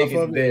Chicken would take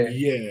it there.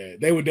 Yeah,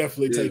 they would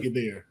definitely take it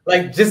there.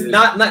 Like just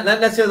not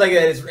necessarily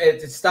like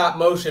it's stop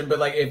motion, but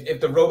like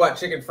if the Robot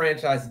Chicken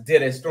franchise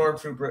did a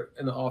Stormtrooper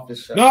in the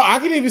office show. No, I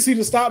can even see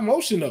the stop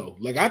motion though.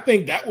 Like I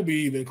think that would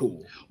be even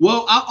cool.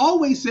 Well, I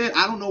always said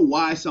I don't know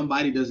why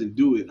somebody doesn't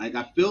do it. Like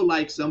I feel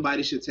like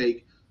somebody should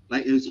take,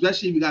 like,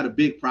 especially if you got a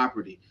big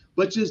property,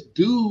 but just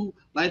do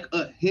like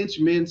a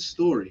henchman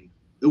story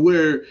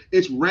where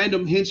it's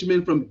random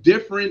henchmen from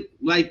different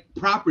like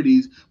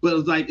properties, but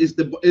it's like it's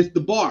the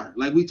bar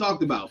like we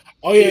talked about.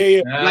 Oh yeah.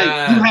 Like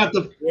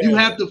you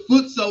have the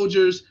foot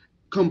soldiers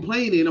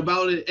complaining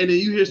about it, and then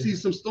you see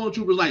some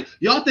stormtroopers like,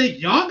 y'all think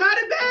y'all got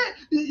it bad?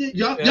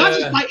 Y'all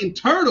just fighting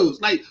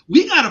turtles. Like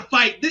we gotta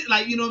fight this,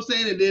 like, you know what I'm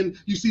saying? And then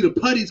you see the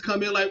putties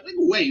come in like,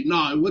 wait,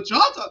 no, what y'all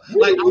talking?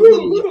 Like,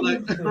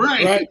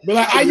 right. But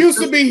like, I used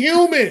to be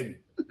human.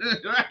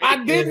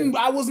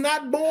 I was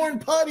not born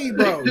putty,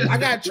 bro. I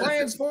got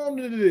transformed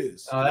into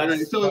this. So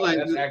it's like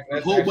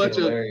a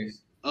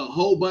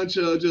whole bunch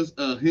of just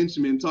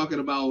henchmen talking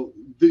about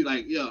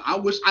like, I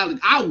wish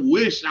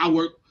I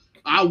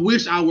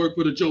worked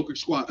for the Joker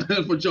squad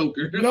for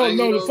Joker. No, like,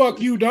 the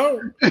fuck you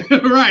don't.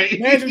 Right.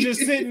 Imagine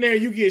just sitting there,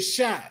 you get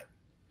shot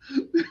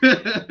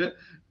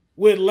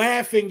with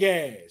laughing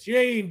gas. You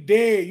ain't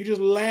dead, you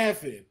just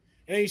laughing.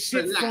 Ain't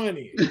shit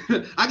funny.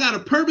 I gotta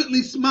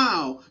permanently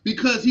smile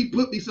because he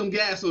put me some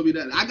gas on me.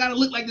 That I gotta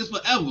look like this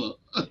forever.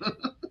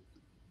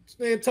 This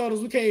man told us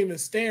we can't even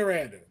stare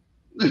at him.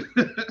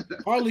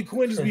 Harley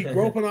Quinn just be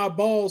groping our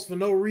balls for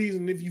no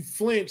reason. If you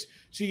flinch,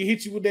 she can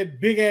hit you with that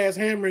big ass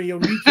hammer in your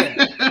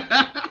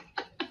kneecap.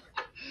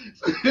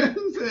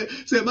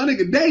 said my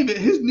nigga David,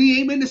 his knee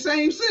ain't been the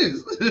same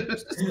since.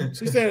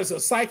 She said it's a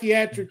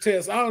psychiatric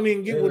test. I don't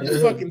even get what the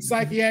fucking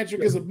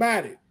psychiatric is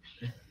about it.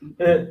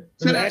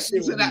 Said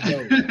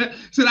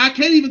I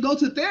can't even go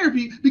to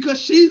therapy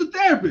because she's the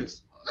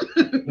therapist.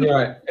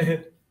 Right.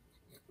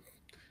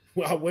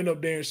 Well, I went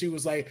up there and she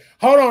was like,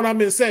 hold on, I'm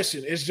in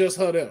session. It's just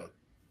her there.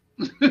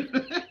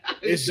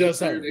 It's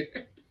just her. This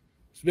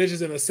bitch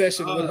is in a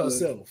session with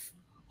herself.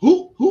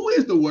 Who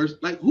is the worst?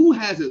 Like, who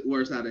has it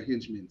worse out of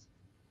henchmen?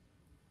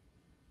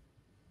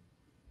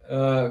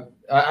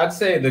 I'd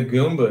say the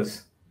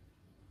Goombas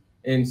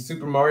in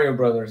Super Mario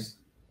Brothers.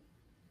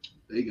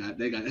 They got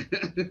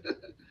it.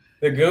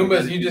 The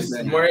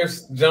Goombas, Mario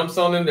jumps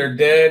on them, they're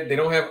dead, they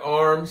don't have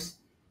arms.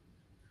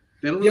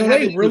 They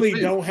really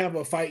don't have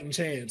a fighting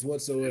chance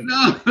whatsoever.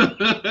 No.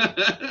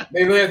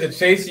 They really have to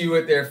chase you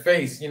with their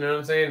face, you know what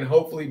I'm saying, and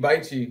hopefully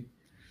bite you.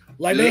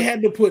 Like they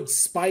had to put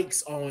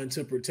spikes on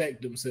to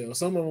protect themselves.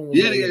 Some of them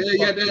you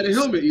got to have a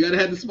helmet. You got to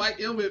have the spike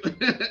helmet.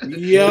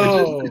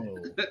 Yo.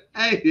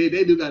 Hey,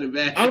 they do got it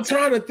bad. I'm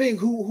trying to think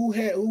who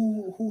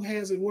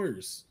has it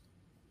worse.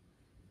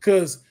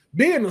 Because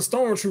being a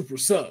stormtrooper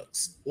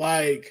sucks.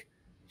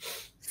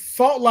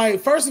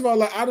 First of all,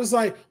 like I was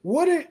like,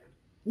 what are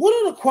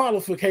the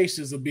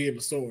qualifications of being a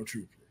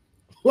stormtrooper?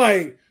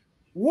 Like,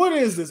 what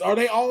is this? Are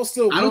they all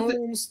still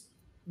clones?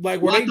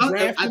 Were they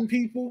drafting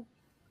people?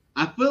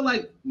 I feel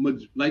like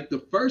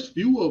the first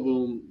few of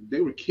them,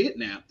 they were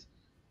kidnapped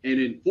and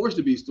then forced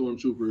to be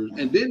stormtroopers,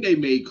 and then they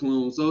made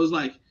clones. So it's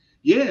like,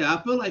 yeah,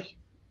 I feel like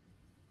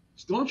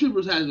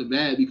stormtroopers has it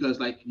bad because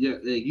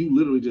you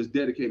literally just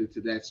dedicated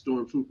to that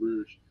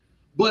stormtroopers.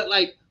 But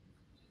like,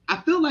 I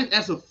feel like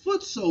as a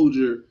foot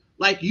soldier,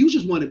 like you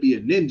just want to be a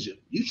ninja.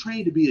 You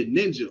train to be a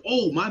ninja.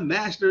 Oh, my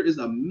master is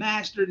a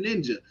master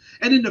ninja.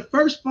 And in the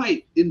first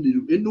fight in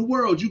the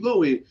world you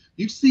go in,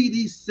 you see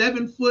these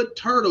 7-foot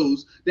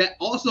turtles that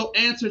also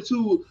answer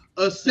to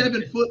a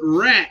 7-foot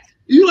rat.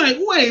 You like,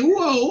 wait,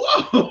 whoa.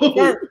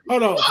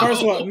 Hold on.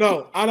 First of all,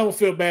 no, I don't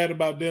feel bad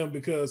about them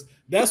because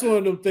that's one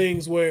of them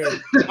things where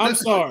I'm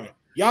sorry,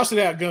 y'all should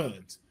have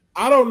guns.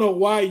 I don't know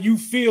why you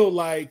feel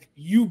like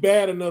you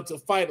bad enough to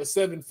fight a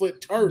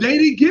 7-foot turtle. They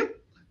didn't give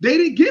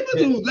it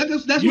to them.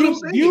 That's what I'm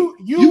saying.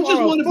 You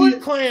are a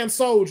Foot Clan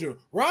soldier.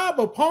 Rob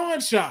a pawn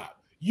shop.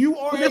 You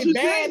are a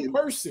bad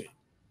person.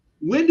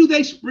 when do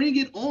they spring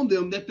it on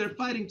them that they're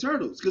fighting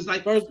turtles? Because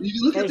like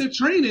you look at their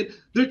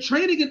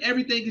training and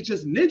everything is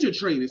just ninja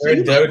training. So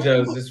you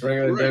dojos, just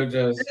regular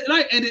dojos.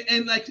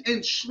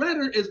 And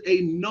Shredder is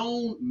a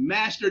known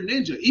master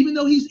ninja. Even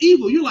though he's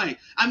evil, you're like,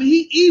 I mean,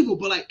 he's evil,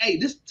 but like, hey,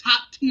 this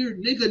top tier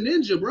nigga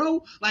ninja,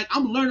 bro. Like,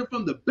 I'm learning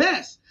from the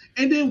best.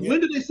 And then when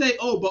do they say,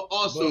 oh, but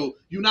also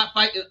you're not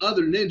fighting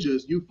other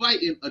ninjas, you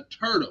fighting a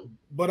turtle?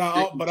 But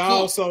I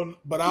also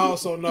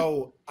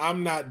know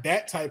I'm not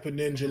that type of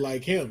ninja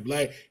like him.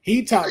 Like,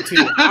 he top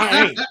tier,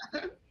 I ain't.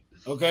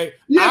 Okay,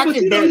 yeah,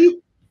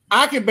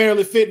 I can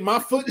barely fit in my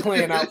Foot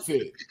Clan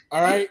outfit.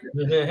 All right,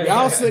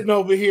 y'all sitting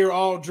over here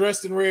all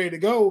dressed and ready to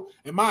go,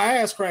 and my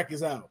ass crack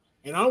is out,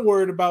 and I'm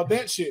worried about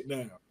that shit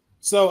now.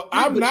 So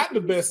I'm not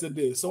the best at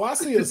this. So I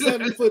see a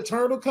 7-foot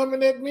turtle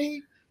coming at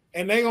me,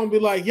 and they gonna be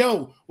like,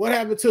 "Yo, what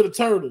happened to the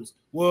turtles?"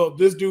 Well,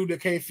 this dude that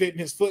can't fit in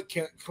his Foot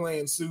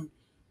Clan suit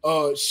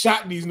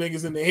shot these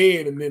niggas in the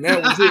head, and then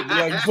that was it.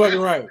 Like, you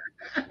fucking right.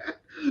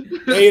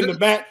 They in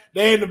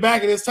the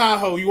back of this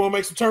Tahoe. You want to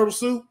make some turtle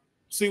soup?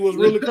 See what's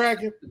really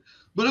cracking?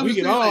 But we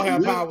can all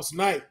have powers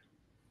tonight.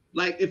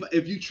 Like,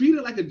 if you treat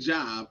it like a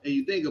job and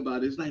you think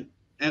about it, it's like,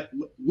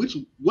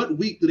 what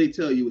week do they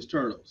tell you is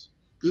turtles?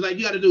 Because like,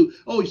 you got to do,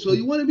 so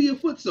you want to be a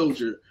foot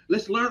soldier?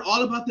 Let's learn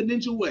all about the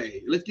ninja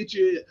way. Let's get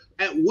you.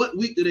 At what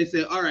week do they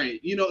say, all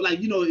right, I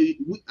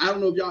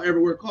don't know if y'all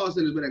ever work call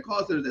centers, but at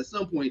call centers at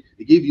some point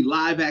they give you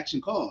live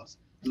action calls.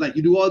 It's like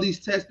you do all these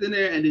tests in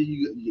there, and then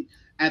you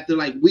after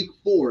like week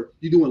 4,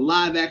 you're doing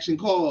live action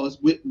calls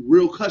with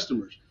real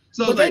customers.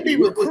 So but like, they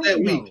be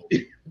recruiting though.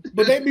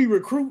 But they be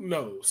recruiting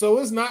though. So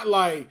it's not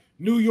like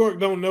New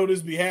York don't know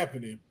this be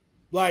happening.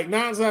 Like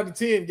 9 out of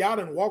 10, y'all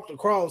done walked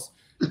across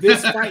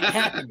this fight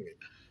happening.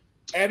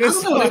 And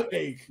it's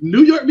like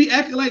New York be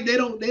acting like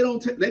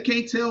they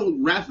can't tell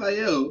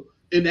Raphael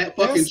in that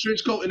fucking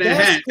trench coat and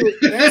that hat.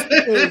 That's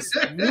because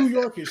New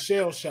York is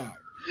shell shocked.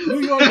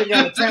 New York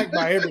got attacked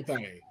by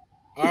everything.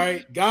 All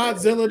right,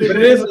 Godzilla. But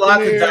it is a lot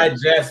to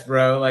digest,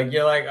 bro. Like,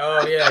 you're like,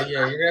 oh yeah.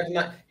 You're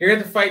gonna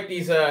have to fight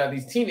these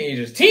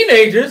teenagers.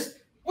 Teenagers?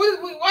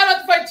 Why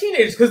not fight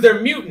teenagers? Because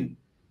they're mutant.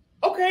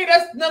 Okay,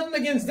 that's nothing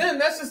against them.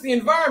 That's just the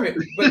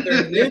environment. But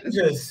they're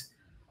ninjas.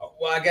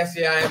 Well, I guess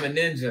I am a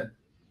ninja.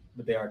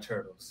 But they are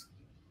turtles.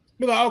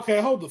 Be like, okay,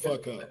 hold the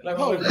fuck up. Like,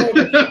 hold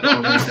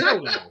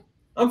on.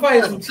 I'm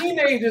fighting some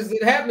teenagers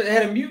that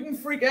had a mutant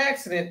freak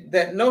accident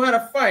that know how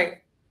to fight,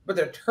 but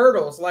they're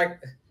turtles.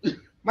 Like,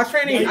 my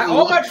training,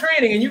 all my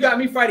training, and you got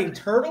me fighting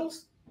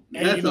turtles?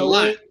 And you know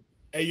what?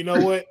 And you know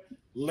what?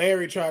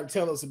 Larry tried to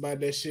tell us about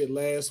that shit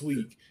last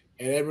week.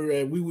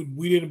 And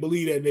we didn't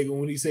believe that nigga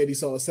when he said he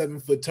saw a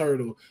 7-foot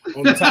turtle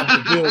on the top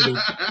of the building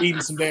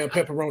eating some damn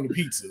pepperoni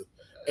pizza.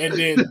 And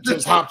then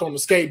just hopped on the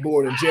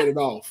skateboard and jetted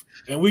off.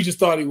 And we just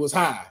thought he was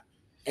high.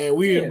 And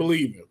we didn't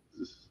believe him.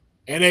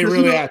 And they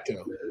really out there.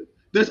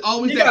 There's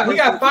always he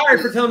got fired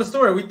for telling the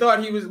story. We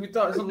thought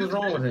something was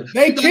wrong with him.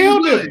 They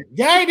killed him.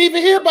 Y'all ain't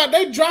even hear about it.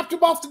 They dropped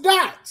him off the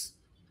docks.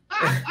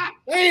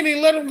 They ain't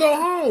even let him go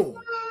home.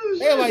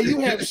 They're like, you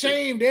have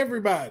shamed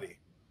everybody.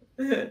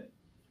 I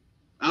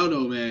don't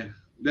know, man.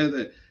 There's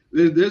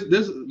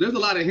a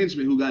lot of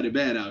henchmen who got it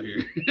bad out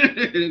here.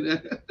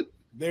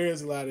 There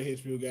is a lot of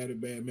henchmen who got it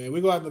bad, man.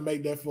 We're going to have to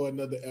make that for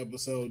another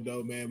episode,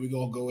 though, man. We're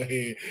going to go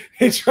ahead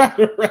and try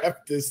to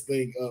wrap this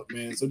thing up,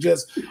 man. So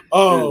just,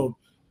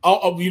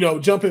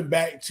 jumping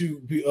back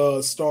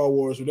to Star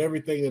Wars with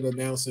everything that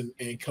announcing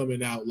and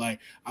coming out,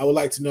 like, I would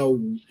like to know,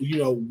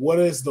 what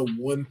is the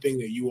one thing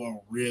that you are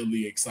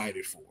really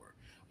excited for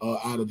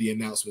out of the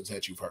announcements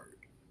that you've heard?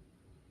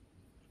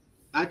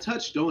 I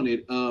touched on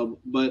it,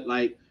 but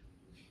like,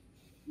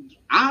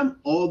 I'm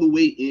all the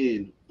way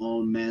in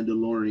on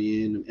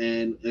Mandalorian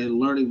and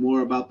learning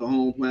more about the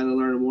home planet,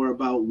 learning more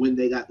about when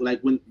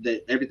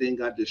everything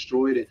got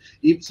destroyed, and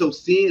even so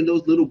seeing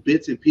those little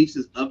bits and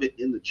pieces of it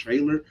in the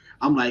trailer,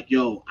 I'm like,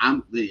 yo, I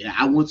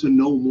want to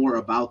know more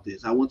about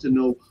this. I want to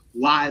know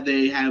why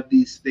they have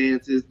these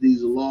stances,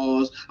 these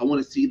laws. I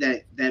want to see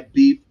that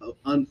beef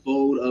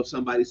unfold of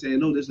somebody saying,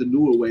 no, there's a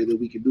newer way that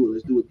we can do it.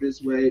 Let's do it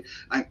this way.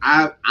 Like,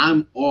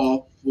 I'm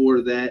all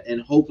for that,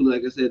 and hopefully,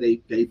 like I said,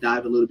 they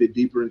dive a little bit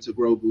deeper into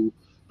Grogu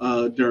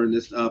during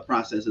this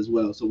process as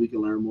well, so we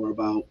can learn more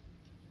about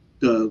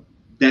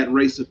that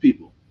race of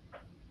people.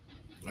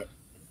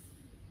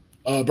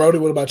 Broady,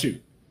 what about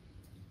you?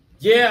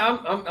 Yeah,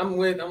 I'm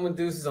with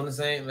Deuces on the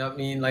same. I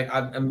mean, like,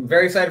 I'm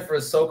very excited for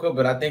Ahsoka,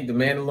 but I think The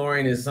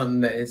Mandalorian is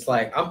something that it's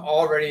like I'm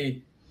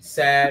already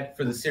sad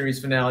for the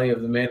series finale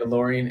of The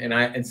Mandalorian,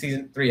 and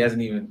season 3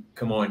 hasn't even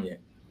come on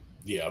yet.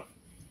 Yeah.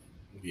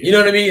 You know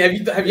what I mean?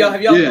 Have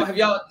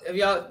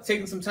y'all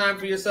taken some time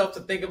for yourself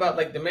to think about,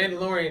 like, The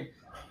Mandalorian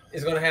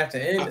is going to have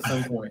to end at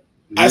some point?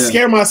 I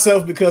scare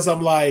myself because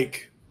I'm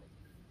like,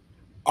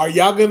 are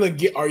y'all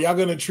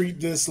gonna treat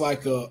this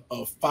like a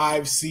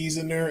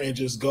 5-seasoner and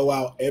just go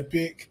out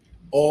epic,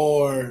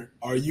 or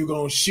are you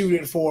gonna shoot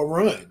it for a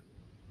run?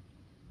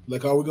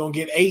 Like, are we gonna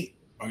get 8?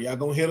 Are y'all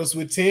gonna hit us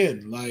with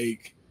 10?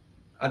 Like,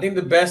 I think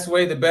the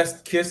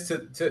best kiss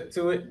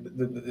to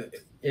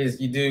it is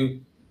you do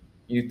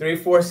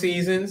 3-4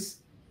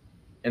 seasons,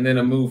 and then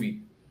a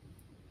movie.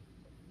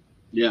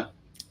 Yeah,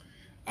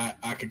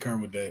 I concur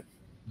with that.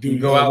 Dude, you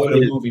go out with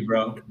a movie,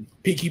 bro.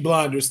 Peaky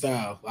Blinders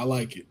style. I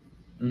like it.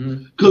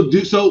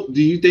 So,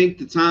 do you think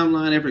the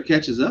timeline ever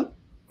catches up?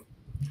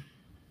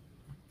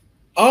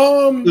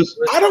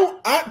 I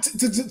don't.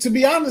 To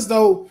be honest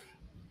though,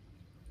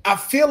 I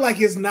feel like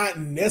it's not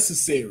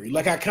necessary.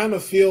 Like I kind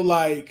of feel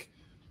like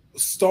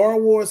Star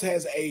Wars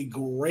has a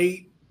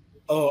great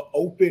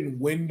open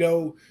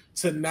window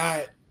to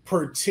not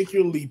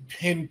particularly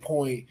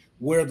pinpoint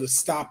where the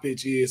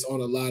stoppage is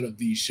on a lot of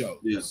these shows.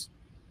 Yes.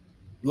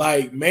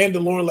 Like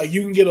Mandalorian, like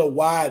you can get a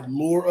wide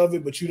lure of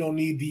it, but you don't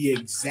need the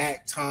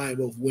exact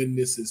time of when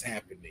this is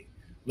happening.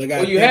 Like,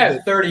 well, you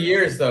have 30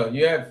 years though.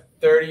 You have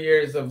 30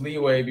 years of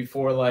leeway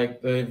before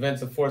like the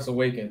events of Force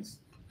Awakens.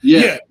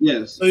 Yeah.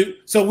 Yes.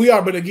 So we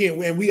are, but again,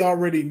 we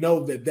already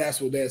know that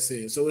that's what that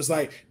says. So it's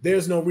like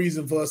there's no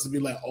reason for us to be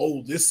like,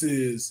 oh, this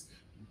is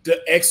the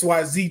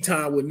XYZ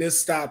time when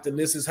this stopped and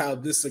this is how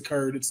this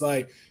occurred. It's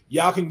like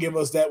y'all can give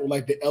us that with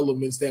like the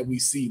elements that we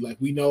see. Like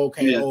we know,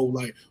 okay,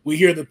 like we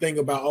hear the thing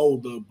about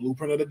the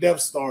blueprint of the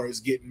Death Star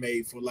is getting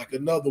made for like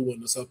another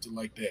one or something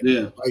like that.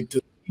 Yeah. Like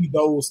to see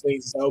those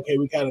things, it's like, okay,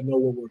 we kind of know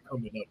what we're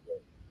coming up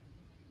with.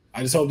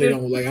 I just hope they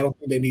don't I don't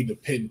think they need to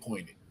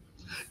pinpoint it.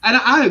 And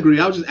I agree.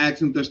 I was just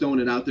asking if they're throwing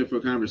it out there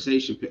for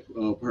conversation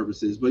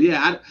purposes. But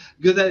yeah,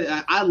 because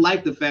I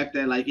like the fact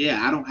that like,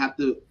 I don't have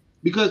to,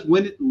 because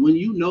when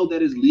you know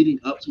that is leading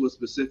up to a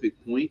specific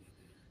point,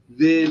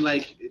 then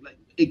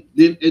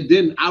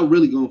then I'm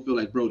really gonna feel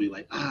like Broady,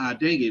 like,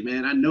 dang it,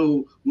 man, I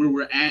know where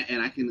we're at,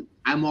 and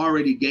I'm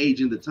already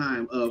gauging the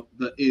time of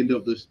the end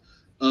of this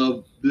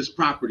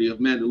property of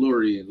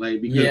Mandalorian,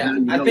 like, because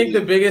I think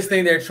the biggest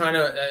thing they're trying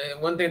to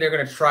one thing they're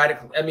going to try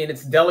to, I mean,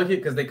 it's delicate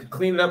because they could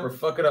clean it up or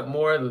fuck it up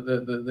more,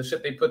 the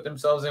shit they put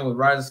themselves in with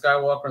Rise of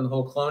Skywalker and the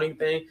whole cloning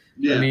thing.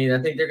 I mean,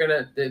 I think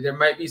there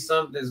might be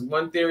there's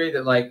one theory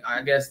that like,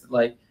 I guess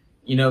like,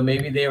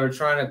 maybe they were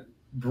trying to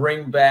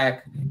bring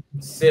back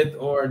Sith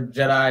Lords,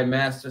 Jedi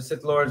Masters,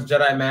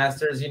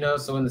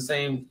 so in the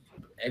same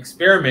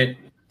experiment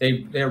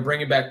they were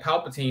bringing back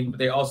Palpatine, but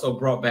they also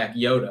brought back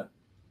Yoda.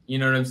 You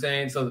know what I'm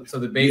saying? So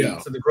the baby,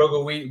 so the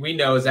Grogu we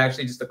know is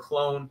actually just a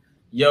clone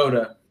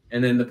Yoda,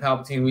 and then the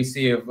Palpatine we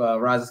see of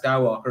Rise of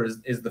Skywalker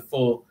is the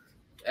full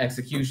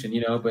execution.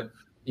 But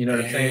you know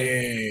what I'm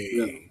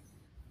saying?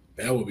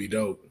 That would be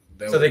dope.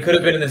 So they could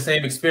have been in the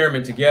same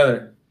experiment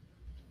together.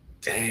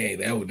 Dang,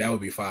 that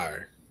would be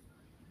fire.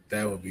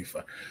 That would be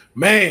fire,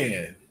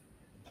 man.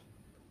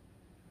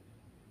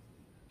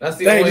 That's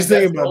the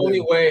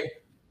only way.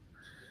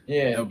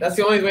 Yeah, that's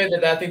the only way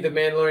that I think the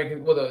Mandalorian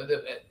can. Well,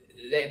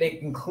 they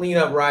can clean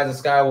up Rise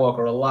of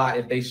Skywalker a lot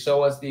if they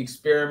show us the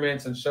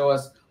experiments and show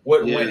us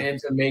what went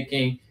into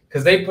making,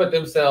 because they put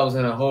themselves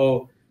in a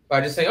hole by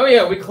just saying, "Oh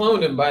yeah, we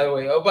cloned him." By the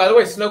way,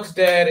 Snoke's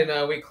dead,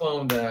 and we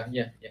cloned.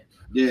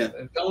 Yeah.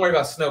 Don't worry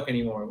about Snoke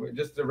anymore. We're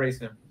just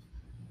erasing him.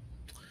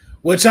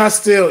 Which y'all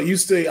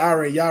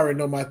already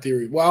know my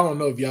theory. Well, I don't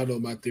know if y'all know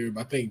my theory,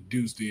 but I think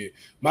Deuce did.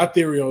 My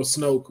theory on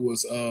Snoke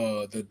was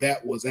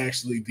that was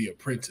actually the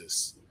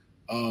apprentice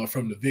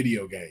from the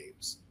video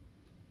games.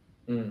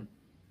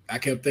 I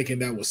kept thinking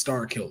that was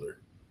Star Killer.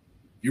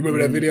 You remember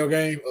that video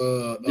game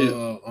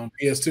on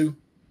PS2?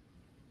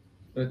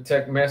 The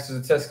Tech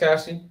Masters of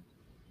Tekashi?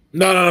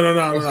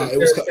 No.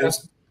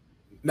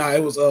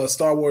 It was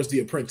Star Wars: The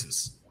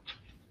Apprentice.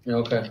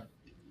 Okay.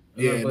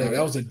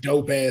 That was a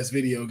dope ass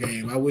video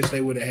game. I wish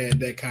they would have had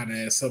that kind of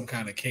as some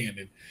kind of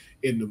canon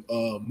in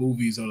the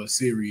movies or the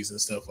series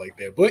and stuff like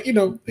that. But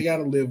they got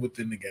to live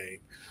within the game.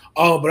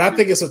 But I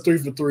think it's a 3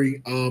 for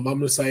 3. I'm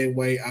the same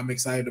way. I'm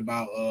excited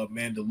about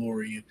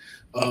Mandalorian.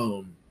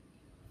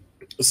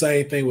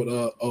 Same thing with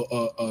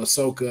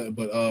Ahsoka,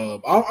 but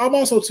I'm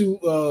also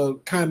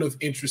too kind of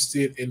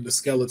interested in the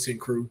Skeleton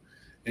Crew,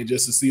 and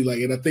just to see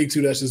and I think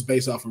too that's just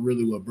based off of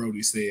really what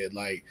Broady said,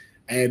 like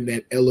adding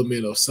that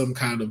element of some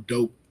kind of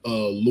dope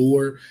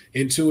lure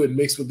into it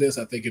mixed with this.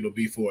 I think it'll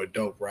be for a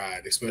dope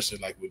ride, especially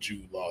like with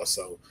Jude Law.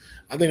 So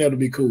I think that'll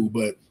be cool.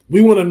 But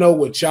we want to know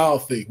what y'all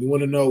think. We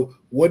want to know,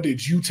 what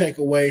did you take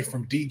away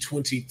from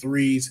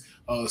D23's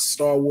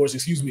Star Wars,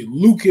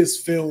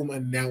 Lucasfilm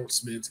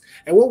announcements,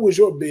 and what was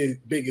your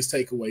biggest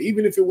takeaway?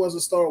 Even if it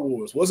wasn't Star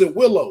Wars, was it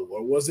Willow,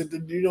 or was it the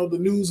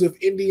news of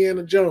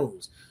Indiana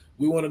Jones?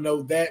 We want to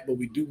know that, but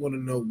we do want to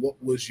know,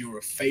 what was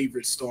your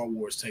favorite Star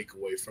Wars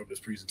takeaway from this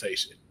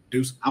presentation?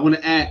 Deuce? I want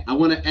to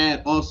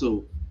add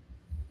also,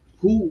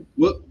 who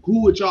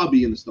would y'all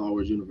be in the Star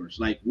Wars universe?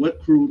 Like,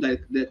 what crew?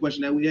 That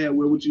question that we had,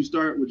 where would you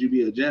start? Would you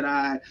be a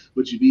Jedi?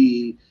 Would you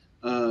be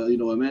a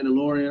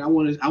Mandalorian?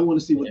 I want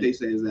to see what they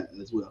say is that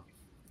as well.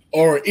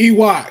 Or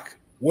Ewok,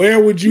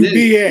 where would you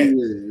be at?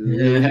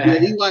 Yeah,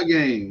 Ewok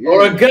gang. Yeah.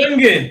 Or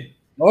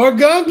a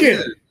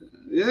Gungan.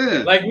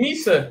 Yeah. Like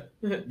Misa.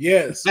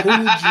 Yes.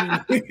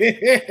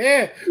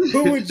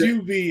 Who would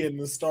you be in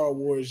the Star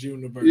Wars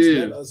universe?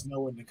 Let us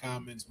know in the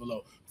comments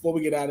below. Before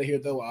we get out of here,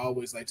 though, I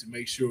always like to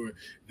make sure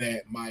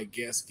that my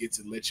guests get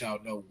to let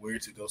y'all know where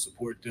to go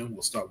support them.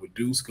 We'll start with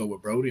Deuce, go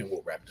with Broady, and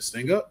we'll wrap this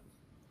thing up.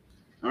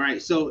 All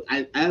right, so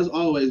as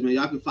always, man,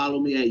 y'all can follow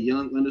me at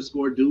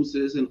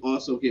young_deuces, and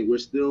also, again, we're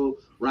still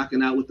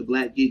rocking out with the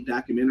Black Geek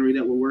documentary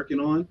that we're working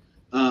on.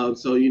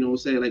 So, you know,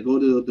 say like go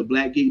to the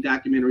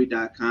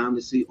blackgeekdocumentary.com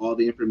to see all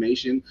the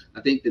information.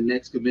 I think the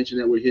next convention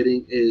that we're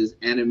hitting is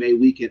Anime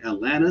Week in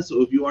Atlanta.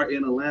 So if you are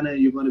in Atlanta and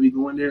you're going to be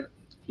going there,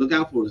 look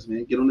out for us,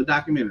 man. Get on the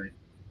documentary.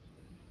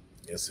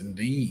 Yes,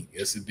 indeed.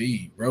 Yes,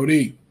 indeed.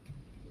 Broady.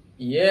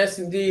 Yes,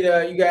 indeed.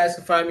 You guys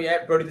can find me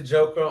at Broady the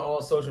Joker on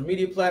all social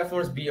media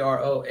platforms.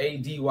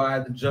 Broady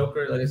the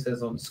Joker, like it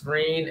says on the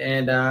screen.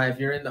 And if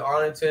you're in the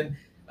Arlington,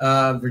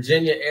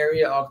 Virginia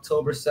area,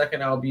 October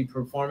 2nd, I'll be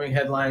performing,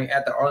 headlining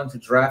at the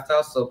Arlington Draft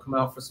House. So come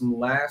out for some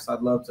laughs.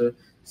 I'd love to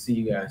see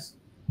you guys.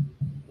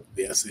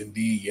 Yes,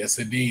 indeed. Yes,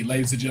 indeed.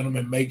 Ladies and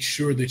gentlemen, make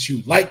sure that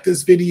you like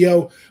this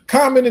video,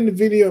 comment in the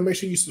video, and make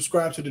sure you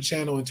subscribe to the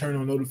channel and turn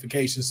on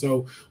notifications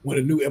so when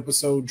a new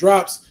episode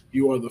drops,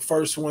 you are the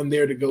first one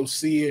there to go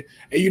see it.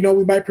 And you know,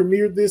 we might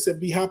premiere this and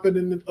be hopping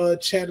in the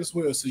chat as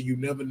well, so you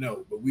never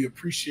know. But we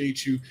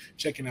appreciate you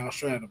checking out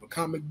Straight Out of a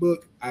Comic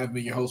Book. I've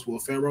been your host, Will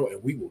Pharaoh,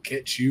 and we will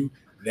catch you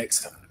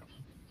next time.